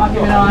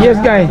 Yes,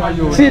 guys.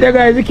 See the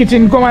guys, the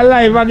kitchen come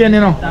alive again, you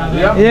know.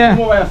 Yeah.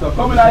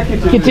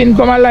 Kitchen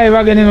come alive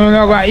again, you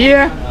know.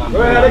 Yeah.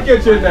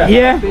 Yeah.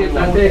 Yeah.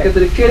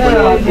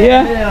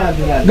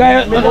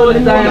 Guys,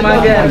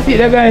 see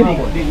the guys.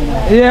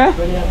 Yeah.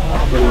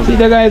 See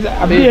the guys,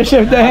 a beer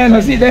chef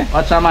there, see the.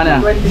 Watch out,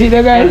 man. See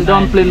the guys.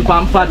 Dumpling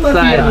pan fat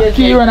side.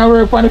 Key when I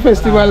work on the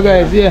festival,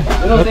 guys. Yeah.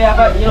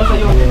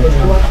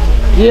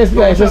 Yes,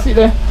 guys. So see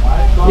there.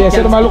 Yeah.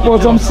 So them look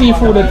for some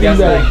seafood and things,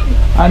 guys.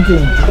 And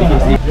things.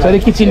 So the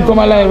kitchen come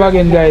alive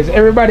again, guys.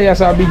 Everybody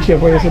has a big chef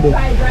for yesterday.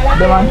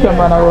 Them and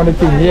camera around the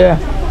thing. Yeah.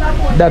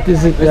 That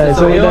is it, guys.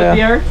 So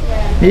there.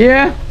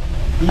 Yeah.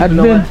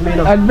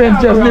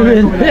 Adventures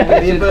living.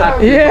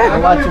 Yeah.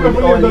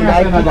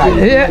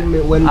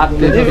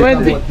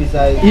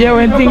 Yeah,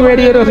 when thing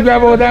ready, you just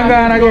grab out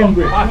and go again.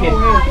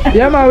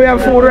 Yeah, man, we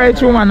have food right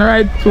through, man,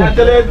 right through.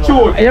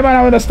 Yeah, man,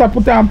 I'm gonna stop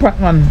put on pack,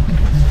 man.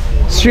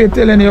 Straight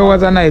telling you it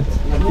was a night.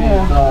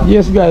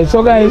 Yes, guys.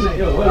 So, guys,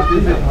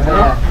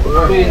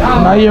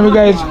 now here we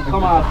guys, we're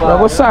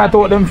gonna sort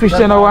out them fish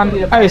and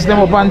ice them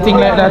up and thing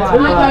like that.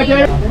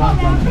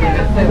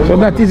 So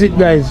that is it,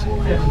 guys.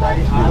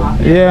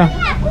 Yeah.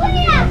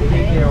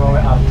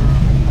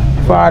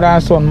 Father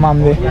and son,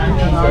 mom there.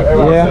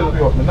 Yeah.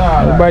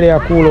 Everybody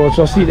are cool out.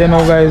 So see them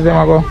now, guys. Them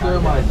are go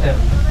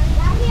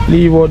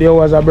leave out the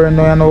hours of burn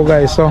now, you know,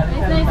 guys. So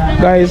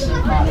guys,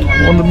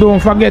 don't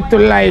forget to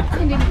like,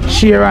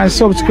 share and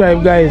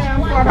subscribe, guys.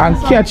 And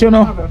catch you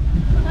know.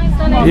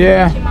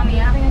 Yeah.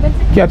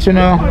 Catch you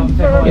know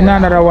in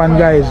another one,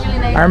 guys.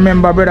 I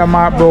remember brother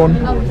Mark Brown.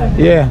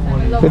 Yeah.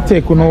 To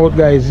take you out,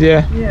 guys.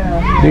 Yeah.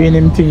 Doing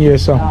him thing here,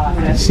 so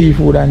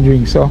seafood and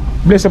drink. So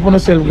bless upon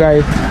yourself,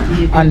 guys.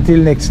 Until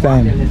next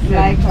time.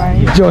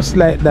 Just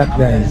like that,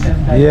 guys.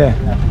 Yeah.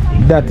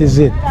 That is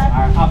it.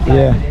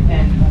 Yeah.